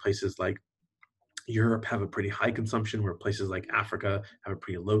places like Europe have a pretty high consumption, where places like Africa have a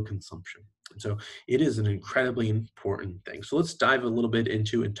pretty low consumption. And so it is an incredibly important thing. So let's dive a little bit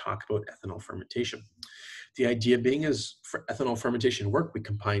into and talk about ethanol fermentation. The idea being is, for ethanol fermentation to work, we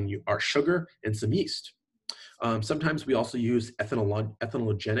combine our sugar and some yeast. Sometimes we also use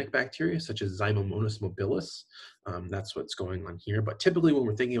ethanologenic bacteria, such as Zymomonas mobilis. That's what's going on here. But typically when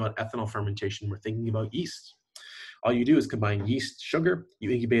we're thinking about ethanol fermentation, we're thinking about yeast. All you do is combine yeast, sugar,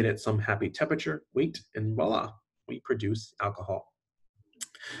 you incubate at some happy temperature, wait, and voila, we produce alcohol.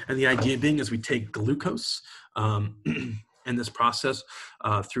 And the idea being is we take glucose in this process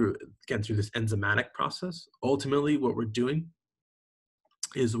through this enzymatic process. Ultimately, what we're doing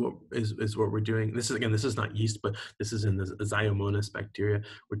is what we're doing. This is not yeast, but this is in the Zymomonas bacteria.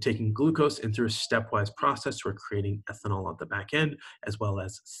 We're taking glucose, and through a stepwise process, we're creating ethanol at the back end, as well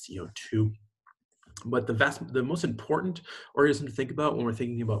as CO2. But the most important organism to think about when we're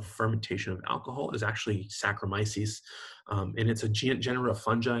thinking about fermentation of alcohol is actually Saccharomyces, and it's a genera of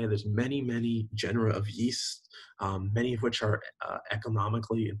fungi. There's many genera of yeast, many of which are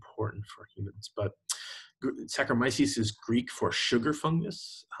economically important for humans. But Saccharomyces is Greek for sugar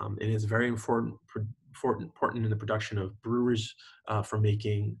fungus. It is very important in the production of brewers for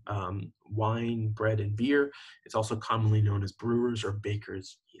making wine, bread, and beer. It's also commonly known as brewers or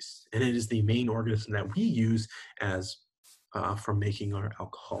bakers' yeast, and it is the main organism that we use as for making our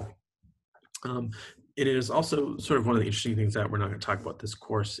alcohol. It is also sort of one of the interesting things that we're not going to talk about this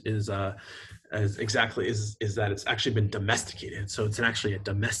course is that it's actually been domesticated. So it's actually a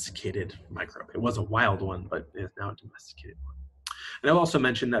domesticated microbe. It was a wild one, but it's now a domesticated one. And I'll also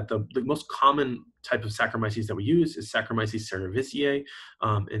mention that the most common type of Saccharomyces that we use is Saccharomyces cerevisiae.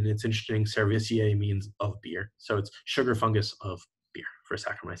 And it's interesting, cerevisiae means of beer. So it's sugar fungus of beer for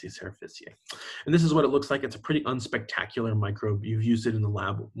Saccharomyces cerevisiae. And this is what it looks like. It's a pretty unspectacular microbe. You've used it in the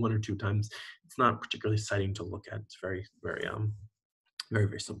lab one or two times. It's not particularly exciting to look at. It's very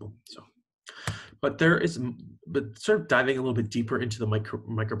simple. So. But sort of diving a little bit deeper into the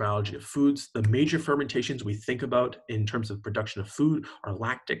microbiology of foods, the major fermentations we think about in terms of production of food are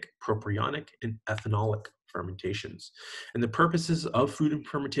lactic, propionic, and ethanolic fermentations. And the purposes of food and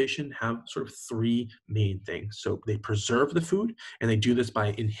fermentation have sort of three main things. So they preserve the food, and they do this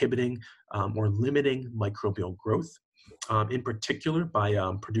by inhibiting or limiting microbial growth. In particular, by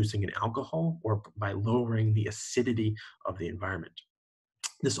producing an alcohol or by lowering the acidity of the environment.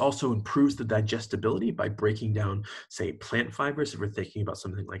 This also improves the digestibility by breaking down, say, plant fibers, if we're thinking about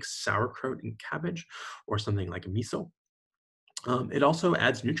something like sauerkraut and cabbage, or something like miso. It also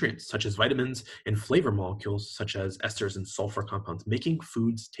adds nutrients, such as vitamins, and flavor molecules, such as esters and sulfur compounds, making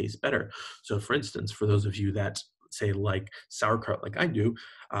foods taste better. So for instance, for those of you that say like sauerkraut like I do,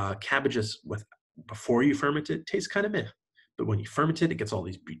 cabbages before you ferment it tastes kind of meh. But when you ferment it, it gets all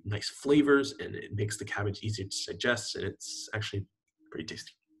these nice flavors, and it makes the cabbage easier to digest, and it's actually pretty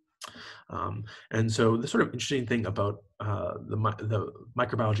tasty. And so the sort of interesting thing about the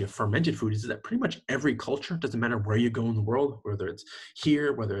microbiology of fermented food is that pretty much every culture, doesn't matter where you go in the world, whether it's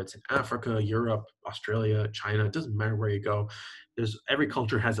here, whether it's in Africa, Europe, Australia, China, it doesn't matter where you go, every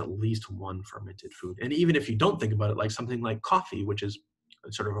culture has at least one fermented food. And even if you don't think about it, like something like coffee, which is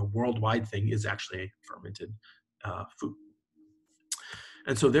sort of a worldwide thing, is actually a fermented food.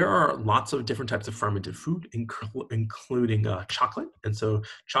 And so there are lots of different types of fermented food, including chocolate. And so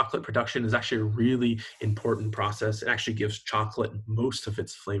chocolate production is actually a really important process. It actually gives chocolate most of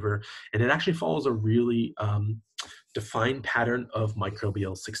its flavor, and it actually follows a really defined pattern of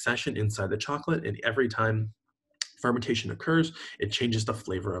microbial succession inside the chocolate. And every time fermentation occurs, it changes the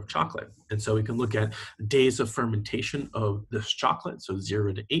flavor of chocolate. And so we can look at days of fermentation of this chocolate, so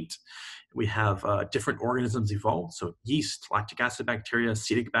 0 to 8. We have different organisms evolved, so yeast, lactic acid bacteria,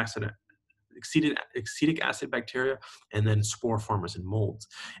 acetic acid bacteria, and then spore formers and molds.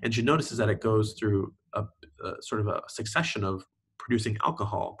 And you notice is that it goes through a sort of a succession of producing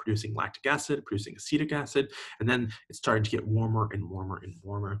alcohol, producing lactic acid, producing acetic acid, and then it's starting to get warmer and warmer and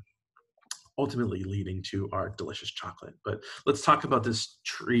warmer, ultimately leading to our delicious chocolate. But let's talk about this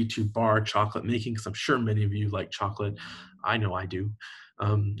tree to bar chocolate making, because I'm sure many of you like chocolate. I know I do.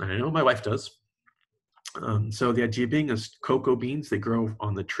 And I know my wife does. So the idea being is cocoa beans, they grow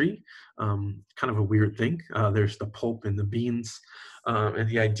on the tree. Kind of a weird thing. There's the pulp in the beans. And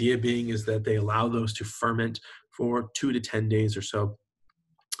the idea being is that they allow those to ferment for 2 to 10 days or so.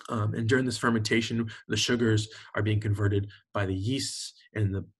 And during this fermentation, the sugars are being converted by the yeasts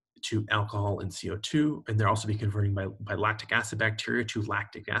to alcohol and CO2, and they're also being converted by lactic acid bacteria to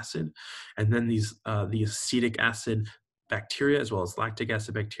lactic acid. And then the acetic acid bacteria as well as lactic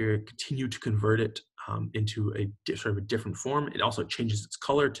acid bacteria continue to convert it into sort of a different form. It also changes its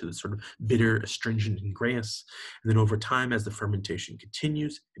color to the sort of bitter, astringent, and grayish. And then over time, as the fermentation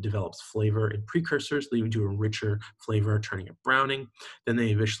continues, it develops flavor and precursors, leading to a richer flavor, turning it browning. Then they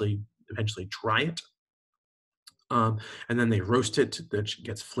eventually dry it. And then they roast it, that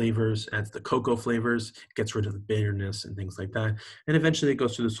gets flavors, adds the cocoa flavors, gets rid of the bitterness and things like that. And eventually it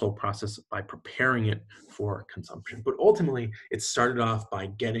goes through this whole process by preparing it for consumption. But ultimately, it started off by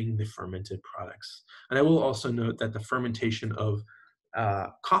getting the fermented products. And I will also note that the fermentation of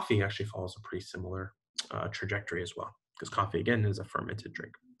coffee actually follows a pretty similar trajectory as well, because coffee, again, is a fermented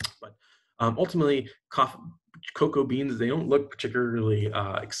drink. But ultimately, cocoa beans, they don't look particularly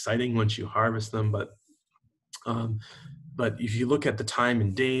exciting once you harvest them, but if you look at the time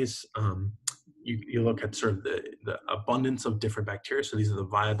and days, you look at sort of the abundance of different bacteria. So these are the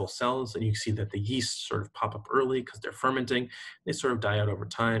viable cells, and you see that the yeast sort of pop up early because they're fermenting. They sort of die out over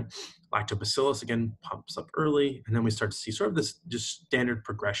time. Lactobacillus, again, pops up early, and then we start to see sort of this just standard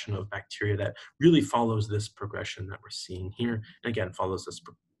progression of bacteria that really follows this progression that we're seeing here. And again, follows this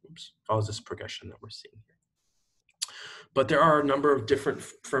progression that we're seeing here. But there are a number of different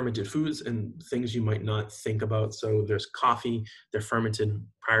fermented foods and things you might not think about. So there's coffee, they're fermented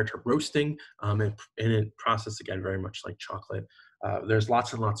prior to roasting, and in process, again, very much like chocolate. There's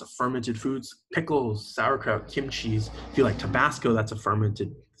lots and lots of fermented foods, pickles, sauerkraut, kimchi. If you like Tabasco, that's a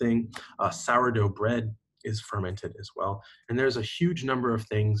fermented thing. Sourdough bread is fermented as well. And there's a huge number of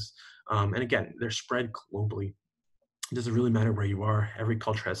things. And again, they're spread globally. It doesn't really matter where you are. Every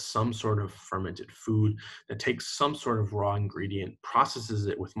culture has some sort of fermented food that takes some sort of raw ingredient, processes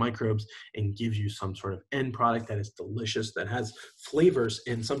it with microbes, and gives you some sort of end product that is delicious, that has flavors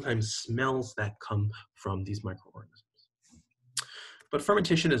and sometimes smells that come from these microorganisms. But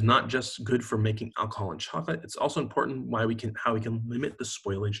fermentation is not just good for making alcohol and chocolate. It's also important how we can limit the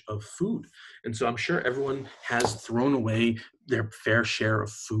spoilage of food. And so I'm sure everyone has thrown away their fair share of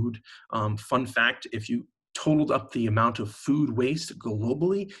food. Fun fact, if you totaled up the amount of food waste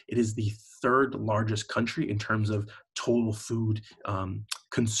globally, it is the third largest country in terms of total food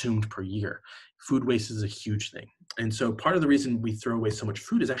consumed per year. Food waste is a huge thing. And so part of the reason we throw away so much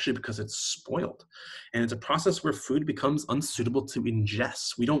food is actually because it's spoiled. And it's a process where food becomes unsuitable to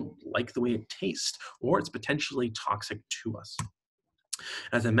ingest. We don't like the way it tastes, or it's potentially toxic to us.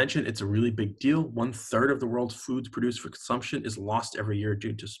 As I mentioned, it's a really big deal. 1/3 of the world's foods produced for consumption is lost every year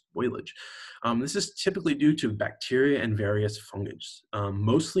due to spoilage. This is typically due to bacteria and various fungus.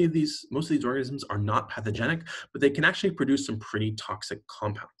 Mostly these organisms are not pathogenic, but they can actually produce some pretty toxic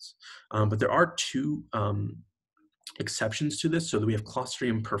compounds. But there are two exceptions to this. So that we have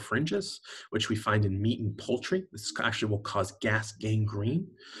Clostridium perfringens, which we find in meat and poultry. This actually will cause gas gangrene.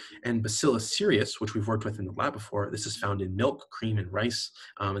 And Bacillus cereus, which we've worked with in the lab before, this is found in milk, cream, and rice,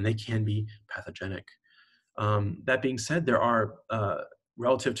 and they can be pathogenic. That being said, there are,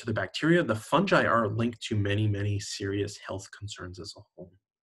 relative to the bacteria, the fungi are linked to many, many serious health concerns as a whole.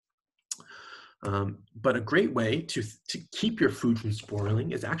 But a great way to keep your food from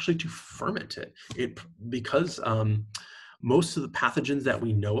spoiling is actually to ferment it. Because most of the pathogens that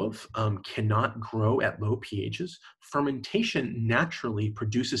we know of cannot grow at low pHs. Fermentation naturally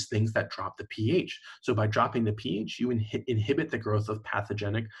produces things that drop the pH. So by dropping the pH, you inhibit the growth of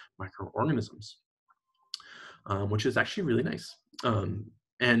pathogenic microorganisms, which is actually really nice.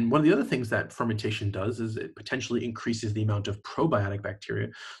 And one of the other things that fermentation does is it potentially increases the amount of probiotic bacteria,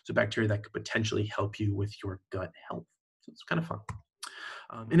 so bacteria that could potentially help you with your gut health. So it's kind of fun.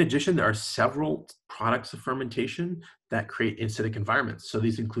 In addition, there are several products of fermentation that create acidic environments. So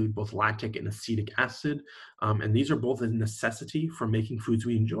these include both lactic and acetic acid, and these are both a necessity for making foods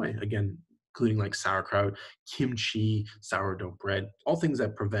we enjoy. Again, including like sauerkraut, kimchi, sourdough bread, all things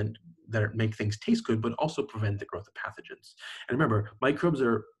that make things taste good, but also prevent the growth of pathogens. And remember, microbes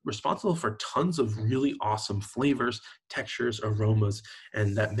are responsible for tons of really awesome flavors, textures, aromas,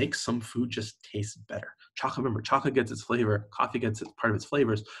 and that makes some food just taste better. Remember, chocolate gets its flavor, coffee gets part of its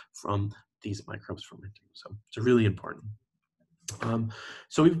flavors from these microbes fermenting. So it's really important.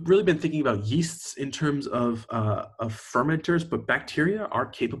 So we've really been thinking about yeasts in terms of fermenters, but bacteria are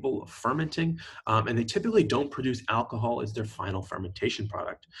capable of fermenting, and they typically don't produce alcohol as their final fermentation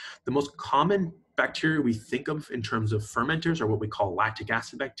product. The most common bacteria we think of in terms of fermenters are what we call lactic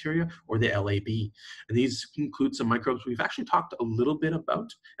acid bacteria, or the LAB. And these include some microbes we've actually talked a little bit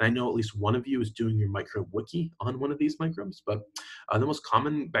about. And I know at least one of you is doing your microbe wiki on one of these microbes. But the most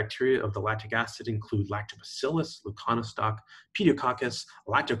common bacteria of the lactic acid include lactobacillus, leuconostoc, pediococcus,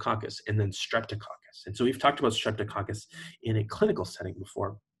 lactococcus, and then streptococcus. And so we've talked about streptococcus in a clinical setting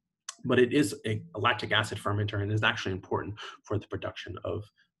before, but it is a lactic acid fermenter and is actually important for the production of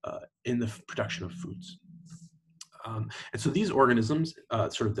in the production of foods. And so these organisms,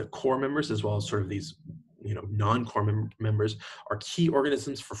 sort of the core members, as well as sort of these non-core members, are key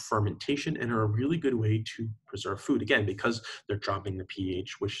organisms for fermentation and are a really good way to preserve food, again, because they're dropping the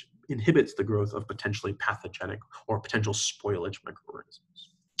pH, which inhibits the growth of potentially pathogenic or potential spoilage microorganisms.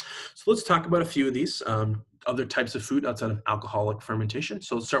 So let's talk about a few of these other types of food outside of alcoholic fermentation.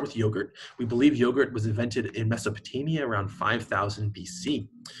 So let's start with yogurt. We believe yogurt was invented in Mesopotamia around 5000 BC.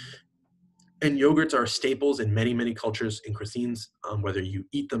 And yogurts are staples in many, many cultures and cuisines, whether you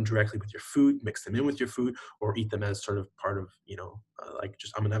eat them directly with your food, mix them in with your food, or eat them as sort of part of, like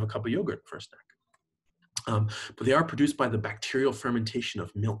just, I'm gonna have a cup of yogurt for a snack. But they are produced by the bacterial fermentation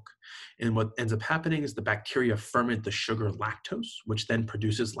of milk. And what ends up happening is the bacteria ferment the sugar lactose, which then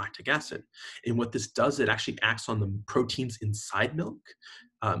produces lactic acid. And what this does, it actually acts on the proteins inside milk,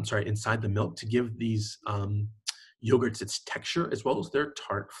 inside the milk, to give these yogurts its texture as well as their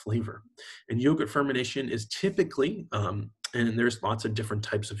tart flavor. And yogurt fermentation is typically, and there's lots of different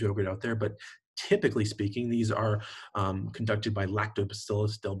types of yogurt out there, but typically speaking, these are conducted by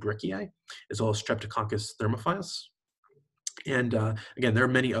Lactobacillus delbrueckii, as well as Streptococcus thermophilus. And again, there are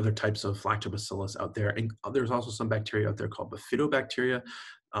many other types of lactobacillus out there. And there's also some bacteria out there called bifidobacteria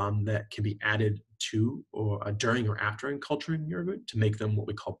that can be added to or during or after culturing yogurt to make them what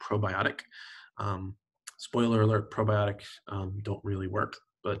we call probiotic. Spoiler alert, probiotics don't really work,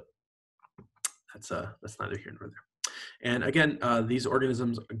 but that's neither here nor there. And again, these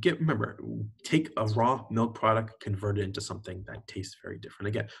organisms, remember, take a raw milk product, convert it into something that tastes very different.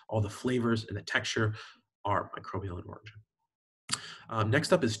 Again, all the flavors and the texture are microbial in origin.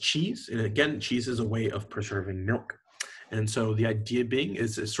 Next up is cheese. And again, cheese is a way of preserving milk. And so the idea being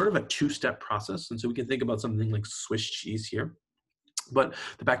is sort of a two-step process. And so we can think about something like Swiss cheese here. But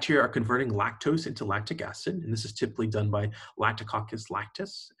the bacteria are converting lactose into lactic acid, and this is typically done by Lactococcus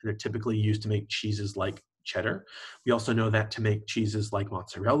lactis, and they're typically used to make cheeses like cheddar. We also know that to make cheeses like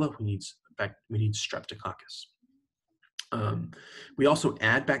mozzarella, we need Streptococcus. We also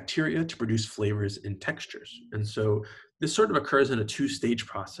add bacteria to produce flavors and textures. And so this sort of occurs in a two-stage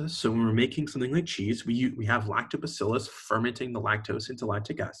process. So when we're making something like cheese, we have lactobacillus fermenting the lactose into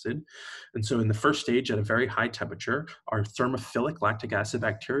lactic acid. And so in the first stage, at a very high temperature, our thermophilic lactic acid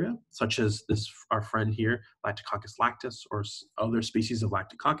bacteria, such as our friend here, Lactococcus lactis, or other species of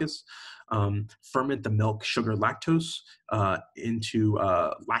Lactococcus, ferment the milk sugar lactose into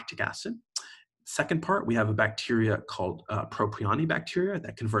lactic acid. Second part, we have a bacteria called propionic bacteria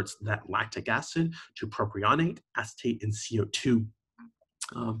that converts that lactic acid to propionate, acetate, and CO2.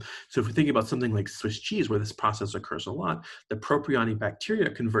 So if we're thinking about something like Swiss cheese, where this process occurs a lot, the propionic bacteria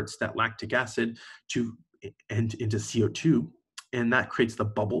converts that lactic acid into CO2, and that creates the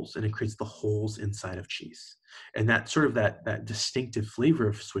bubbles and it creates the holes inside of cheese. And that sort of that distinctive flavor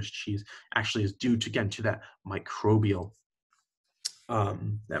of Swiss cheese actually is due to, again, to that microbial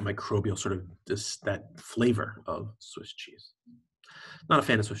sort of that flavor of Swiss cheese. Not a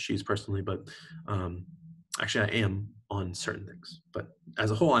fan of Swiss cheese personally, but actually I am on certain things. But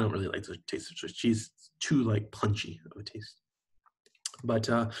as a whole, I don't really like the taste of Swiss cheese. It's too like punchy of a taste. But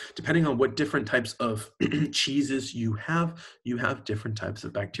depending on what different types of cheeses you have different types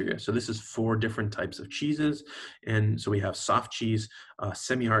of bacteria. So this is 4 different types of cheeses. And so we have soft cheese,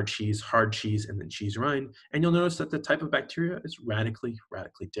 semi-hard cheese, hard cheese, and then cheese rind. And you'll notice that the type of bacteria is radically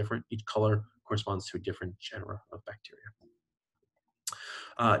different. Each color corresponds to a different genera of bacteria.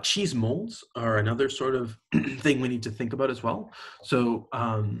 Cheese molds are another sort of thing we need to think about as well. So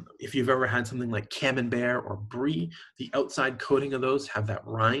if you've ever had something like camembert or brie, the outside coating of those have that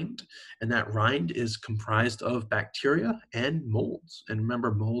rind, and that rind is comprised of bacteria and molds. And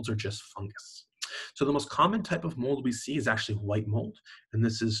remember, molds are just fungus. So the most common type of mold we see is actually white mold, and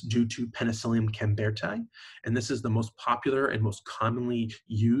this is due to Penicillium camberti, and this is the most popular and most commonly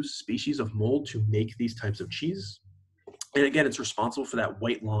used species of mold to make these types of cheese. And again, it's responsible for that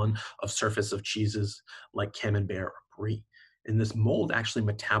white lawn of surface of cheeses like camembert or brie. And this mold actually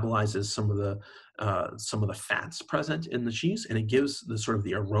metabolizes some of the fats present in the cheese, and it gives the sort of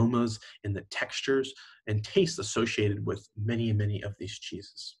the aromas and the textures and tastes associated with many of these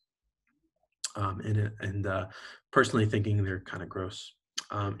cheeses. And personally thinking they're kind of gross.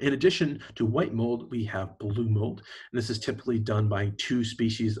 In addition to white mold, we have blue mold, and this is typically done by two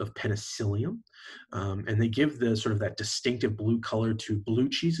species of penicillium, and they give the sort of that distinctive blue color to blue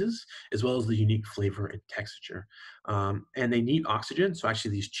cheeses, as well as the unique flavor and texture. And they need oxygen, so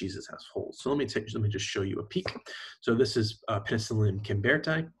actually these cheeses have holes. So let me just show you a peek. So this is Penicillium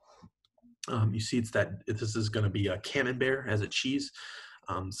camemberti. You see, this is going to be a camembert as a cheese.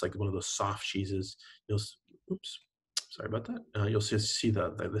 It's like one of those soft cheeses. Oops, sorry about that. You'll see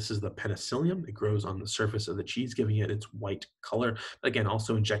this is the penicillium. It grows on the surface of the cheese, giving it its white color. Again,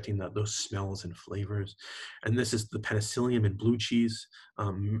 also injecting those smells and flavors. And this is the penicillium in blue cheese.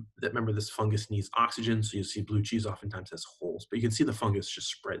 Remember, this fungus needs oxygen, so you'll see blue cheese oftentimes has holes, but you can see the fungus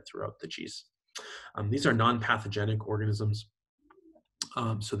just spread throughout the cheese. These are non-pathogenic organisms.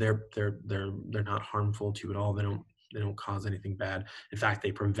 So they're not harmful to you at all. They don't cause anything bad. In fact,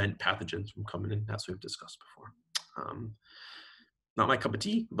 they prevent pathogens from coming in, as we've discussed before. Not my cup of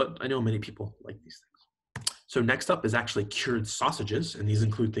tea, but I know many people like these things. So next up is actually cured sausages, and these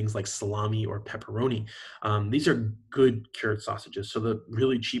include things like salami or pepperoni. These are good cured sausages. So the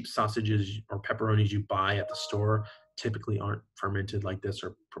really cheap sausages or pepperonis you buy at the store typically aren't fermented like this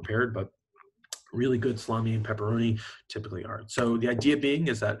or prepared, but really good salami and pepperoni typically are. So the idea being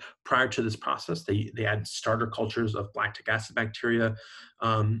is that prior to this process, they add starter cultures of lactic acid bacteria,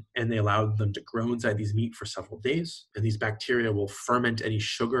 and they allowed them to grow inside these meat for several days. And these bacteria will ferment any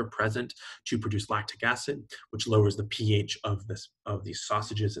sugar present to produce lactic acid, which lowers the pH of these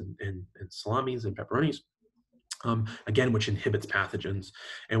sausages and salamis and pepperonis. Again, which inhibits pathogens.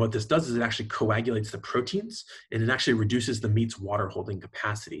 And what this does is it actually coagulates the proteins, and it actually reduces the meat's water holding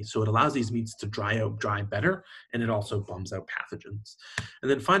capacity. So it allows these meats to dry better, and it also bums out pathogens. And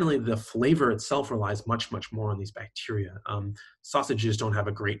then finally, the flavor itself relies much, much more on these bacteria. Sausages don't have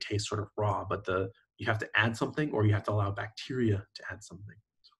a great taste sort of raw, but you have to add something, or you have to allow bacteria to add something.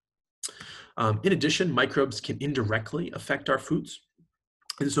 In addition, microbes can indirectly affect our foods.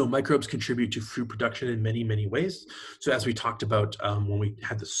 And so microbes contribute to food production in many, many ways. So as we talked about when we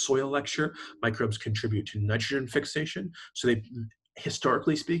had the soil lecture, microbes contribute to nitrogen fixation. So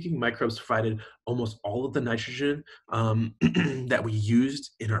historically speaking, microbes provided almost all of the nitrogen that we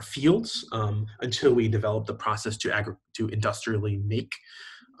used in our fields until we developed the process to industrially make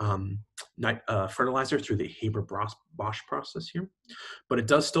fertilizer through the Haber-Bosch process here. But it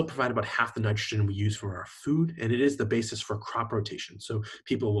does still provide about half the nitrogen we use for our food, and it is the basis for crop rotation. So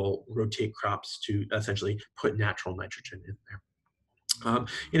people will rotate crops to essentially put natural nitrogen in there.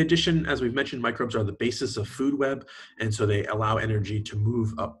 In addition, as we've mentioned, microbes are the basis of food web, and so they allow energy to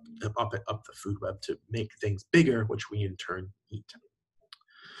move up the food web to make things bigger, which we in turn eat.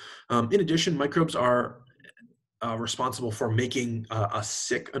 In addition, microbes are responsible for making us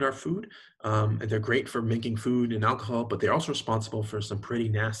sick in our food. And they're great for making food and alcohol, but they're also responsible for some pretty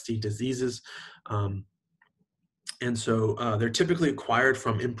nasty diseases. And so they're typically acquired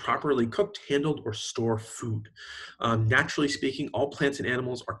from improperly cooked, handled, or stored food. Naturally speaking, all plants and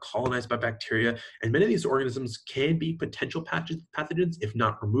animals are colonized by bacteria, and many of these organisms can be potential pathogens if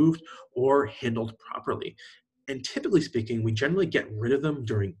not removed or handled properly. And typically speaking, we generally get rid of them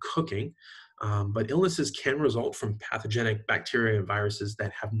during cooking, but illnesses can result from pathogenic bacteria and viruses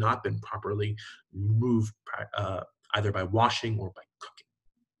that have not been properly removed either by washing or by cooking.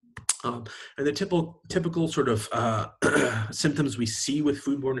 And the typical sort of symptoms we see with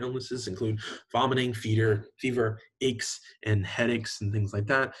foodborne illnesses include vomiting, fever, aches, and headaches, and things like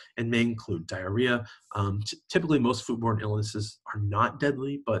that, and may include diarrhea. Typically, most foodborne illnesses are not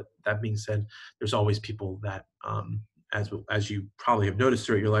deadly, but that being said, there's always people that, as you probably have noticed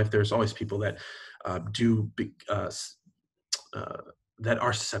throughout your life, there's always people that that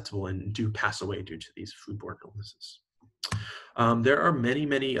are susceptible and do pass away due to these foodborne illnesses. There are many,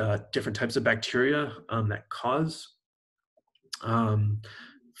 many different types of bacteria that cause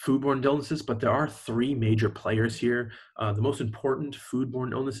foodborne illnesses, but there are three major players here. The most important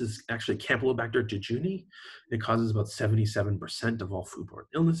foodborne illness is actually Campylobacter jejuni. It causes about 77% of all foodborne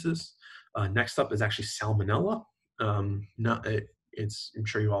illnesses. Next up is actually Salmonella. I'm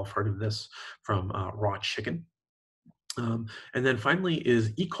sure you all have heard of this from raw chicken. And then finally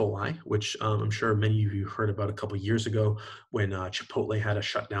is E. coli, which I'm sure many of you heard about a couple of years ago when Chipotle had a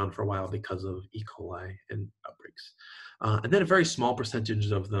shutdown for a while because of E. coli and outbreaks. And then a very small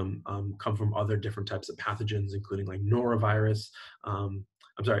percentage of them come from other different types of pathogens, including like norovirus,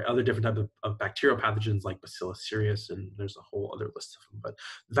 other different types of bacterial pathogens like Bacillus cereus, and there's a whole other list of them. But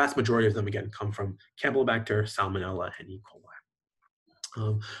the vast majority of them, again, come from Campylobacter, Salmonella, and E.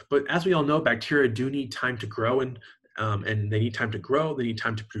 coli. But as we all know, bacteria do need time to grow, and and they need time to grow, they need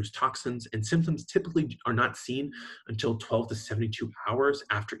time to produce toxins, and symptoms typically are not seen until 12 to 72 hours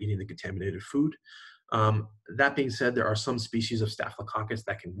after eating the contaminated food. That being said, there are some species of Staphylococcus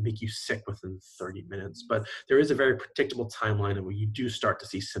that can make you sick within 30 minutes, but there is a very predictable timeline of where you do start to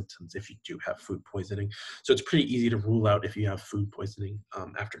see symptoms if you do have food poisoning. So it's pretty easy to rule out if you have food poisoning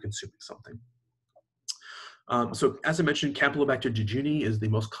after consuming something. So as I mentioned, Campylobacter jejuni is the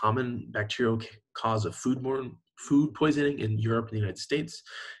most common bacterial cause of food poisoning in Europe and the United States.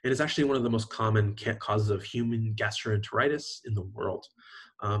 And it's actually one of the most common causes of human gastroenteritis in the world.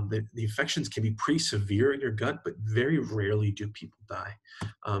 The infections can be pretty severe in your gut, but very rarely do people die.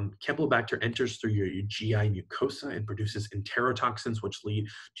 Campylobacter enters through your GI mucosa and produces enterotoxins, which lead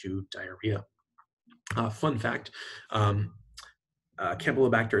to diarrhea. Fun fact,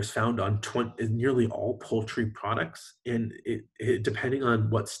 Campylobacter is found on nearly all poultry products, and depending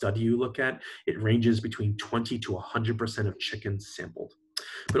on what study you look at, it ranges between 20 to 100% of chickens sampled.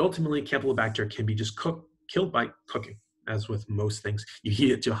 But ultimately, Campylobacter can be just killed by cooking. As with most things, you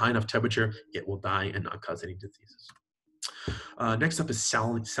heat it to a high enough temperature, it will die and not cause any diseases. Next up is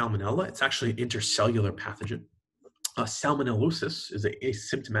Salmonella. It's actually an intercellular pathogen. Salmonellosis is an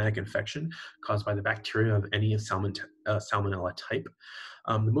asymptomatic infection caused by the bacteria of any Salmonella type.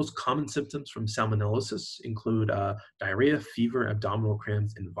 The most common symptoms from Salmonellosis include diarrhea, fever, abdominal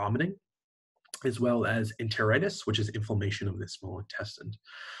cramps, and vomiting, as well as enteritis, which is inflammation of the small intestine.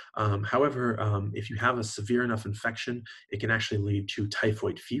 However, if you have a severe enough infection, it can actually lead to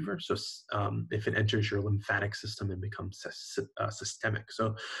typhoid fever. So if it enters your lymphatic system and becomes systemic.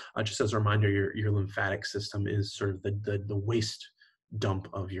 So just as a reminder, your lymphatic system is sort of the waste dump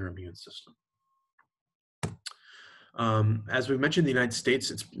of your immune system. As we mentioned, in the United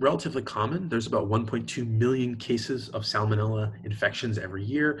States, it's relatively common. There's about 1.2 million cases of Salmonella infections every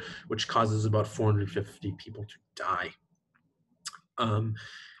year, which causes about 450 people to die.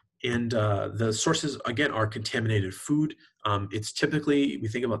 And the sources, again, are contaminated food. It's typically, we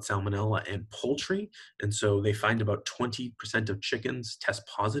think about Salmonella and poultry, and so they find about 20% of chickens test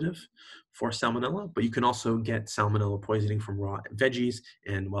positive for Salmonella, but you can also get Salmonella poisoning from raw veggies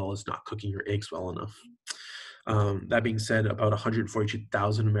and well as not cooking your eggs well enough. That being said, about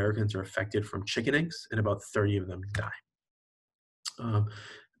 142,000 Americans are affected from chicken eggs, and about 30 of them die.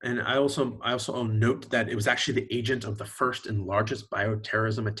 And I also note that it was actually the agent of the first and largest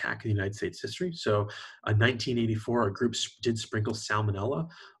bioterrorism attack in the United States history. So in 1984, a group did sprinkle Salmonella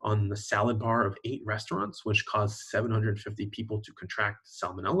on the salad bar of 8 restaurants, which caused 750 people to contract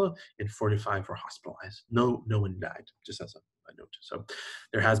Salmonella and 45 were hospitalized. No one died, just as a note. So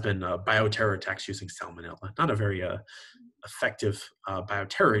there has been bioterror attacks using Salmonella. Not a very effective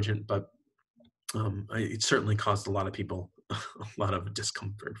bioterror agent, but it certainly caused a lot of people a lot of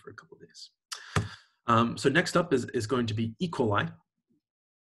discomfort for a couple of days. So next up is going to be E. coli.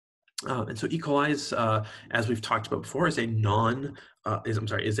 And so E. coli is, as we've talked about before, is a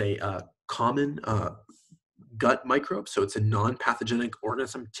common gut microbe. So it's a non-pathogenic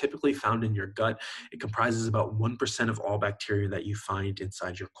organism typically found in your gut. It comprises about 1% of all bacteria that you find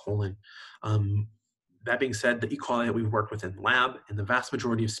inside your colon. That being said, the E. coli that we work with in lab, and the vast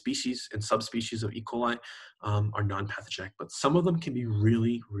majority of species and subspecies of E. coli are non-pathogenic, but some of them can be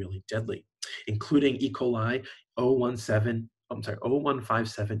really, really deadly, including E. coli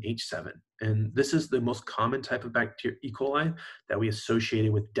 0157H7. And this is the most common type of bacteria, E. coli, that we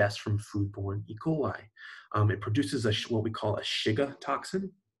associated with deaths from foodborne E. coli. It produces what we call a Shiga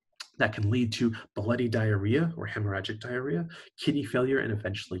toxin that can lead to bloody diarrhea or hemorrhagic diarrhea, kidney failure, and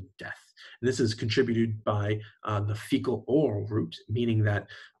eventually death. And this is contributed by the fecal oral route, meaning that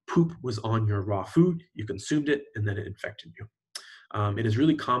poop was on your raw food, you consumed it, and then it infected you. It is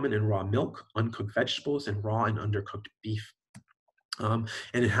really common in raw milk, uncooked vegetables, and raw and undercooked beef. And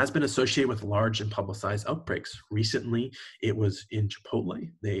it has been associated with large and publicized outbreaks. Recently, it was in Chipotle.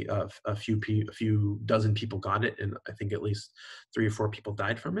 A few dozen people got it, and I think at least 3 or 4 people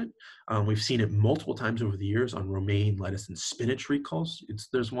died from it. We've seen it multiple times over the years on romaine, lettuce, and spinach recalls.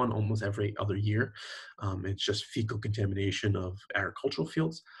 There's one almost every other year. It's just fecal contamination of agricultural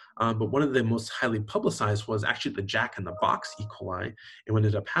fields. But one of the most highly publicized was actually the Jack in the Box E. coli. And what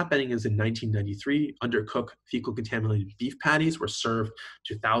ended up happening is in 1993, undercooked fecal contaminated beef patties were served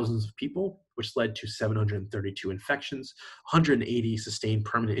to thousands of people, which led to 732 infections, 180 sustained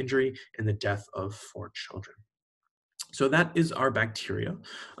permanent injury, and the death of 4 children. So that is our bacteria.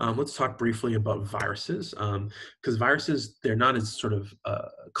 Let's talk briefly about viruses, because viruses, they're not as sort of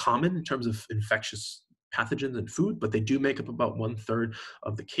common in terms of infectious pathogens in food, but they do make up about 1/3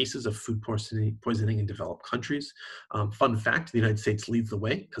 of the cases of food poisoning in developed countries. Fun fact, the United States leads the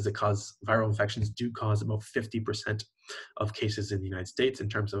way because viral infections do cause about 50% of cases in the United States in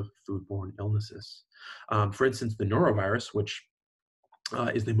terms of foodborne illnesses. For instance, the norovirus, which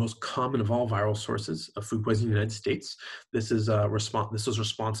is the most common of all viral sources of food poisoning in the United States. This was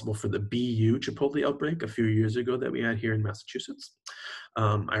responsible for the BU Chipotle outbreak a few years ago that we had here in Massachusetts.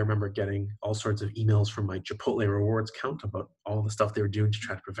 I remember getting all sorts of emails from my Chipotle rewards account about all the stuff they were doing to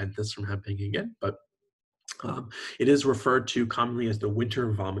try to prevent this from happening again. But um, it is referred to commonly as the winter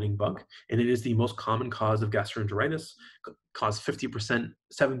vomiting bug, and it is the most common cause of gastroenteritis. Caused 50%,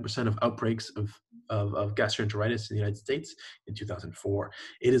 7% of outbreaks of gastroenteritis in the United States in 2004.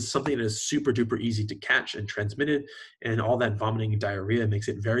 It is something that is super duper easy to catch and transmitted, and all that vomiting and diarrhea makes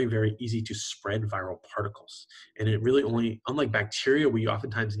it very, very easy to spread viral particles. And it really only, unlike bacteria, we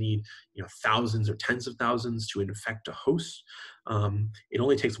oftentimes need thousands or tens of thousands to infect a host. It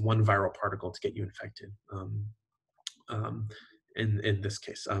only takes one viral particle to get you infected. Um, in this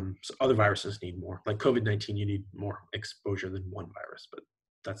case, so other viruses need more. Like COVID-19, you need more exposure than one virus, but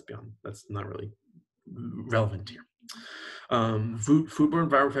that's not really relevant here. Foodborne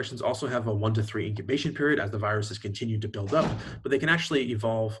viral infections also have a 1 to 3 incubation period as the viruses continue to build up, but they can actually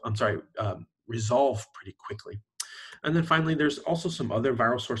resolve pretty quickly. And then finally, there's also some other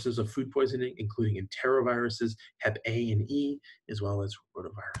viral sources of food poisoning, including enteroviruses, Hep A and E, as well as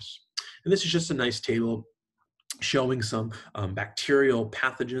rotavirus. And this is just a nice table showing some bacterial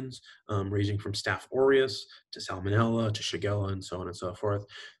pathogens ranging from Staph aureus to Salmonella to Shigella and so on and so forth.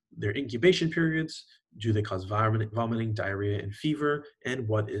 Their incubation periods, do they cause vomiting, diarrhea, and fever, and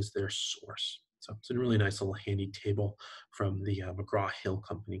what is their source? So it's a really nice little handy table from the McGraw-Hill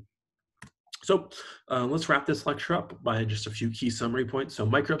Company. So let's wrap this lecture up by just a few key summary points. So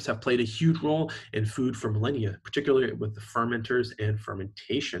microbes have played a huge role in food for millennia, particularly with the fermenters and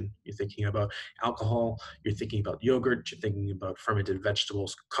fermentation. You're thinking about alcohol, you're thinking about yogurt, you're thinking about fermented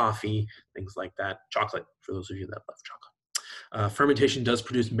vegetables, coffee, things like that, chocolate, for those of you that love chocolate. Fermentation does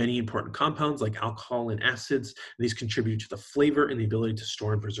produce many important compounds like alcohol and acids. These contribute to the flavor and the ability to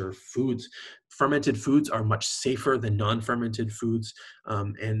store and preserve foods. Fermented foods are much safer than non-fermented foods,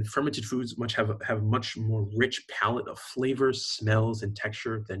 and fermented foods have much more rich palette of flavors, smells, and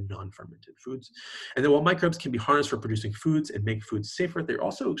texture than non-fermented foods. And then while microbes can be harnessed for producing foods and make foods safer, they're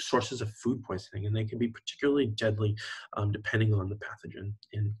also sources of food poisoning, and they can be particularly deadly depending on the pathogen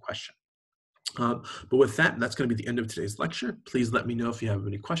in question. But with that, that's going to be the end of today's lecture. Please let me know if you have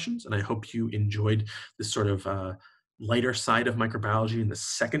any questions, and I hope you enjoyed this sort of lighter side of microbiology in the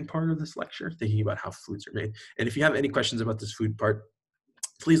second part of this lecture, thinking about how foods are made. And if you have any questions about this food part,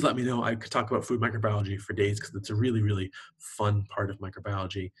 please let me know. I could talk about food microbiology for days because it's a really, really fun part of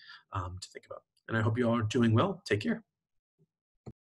microbiology to think about. And I hope you all are doing well. Take care.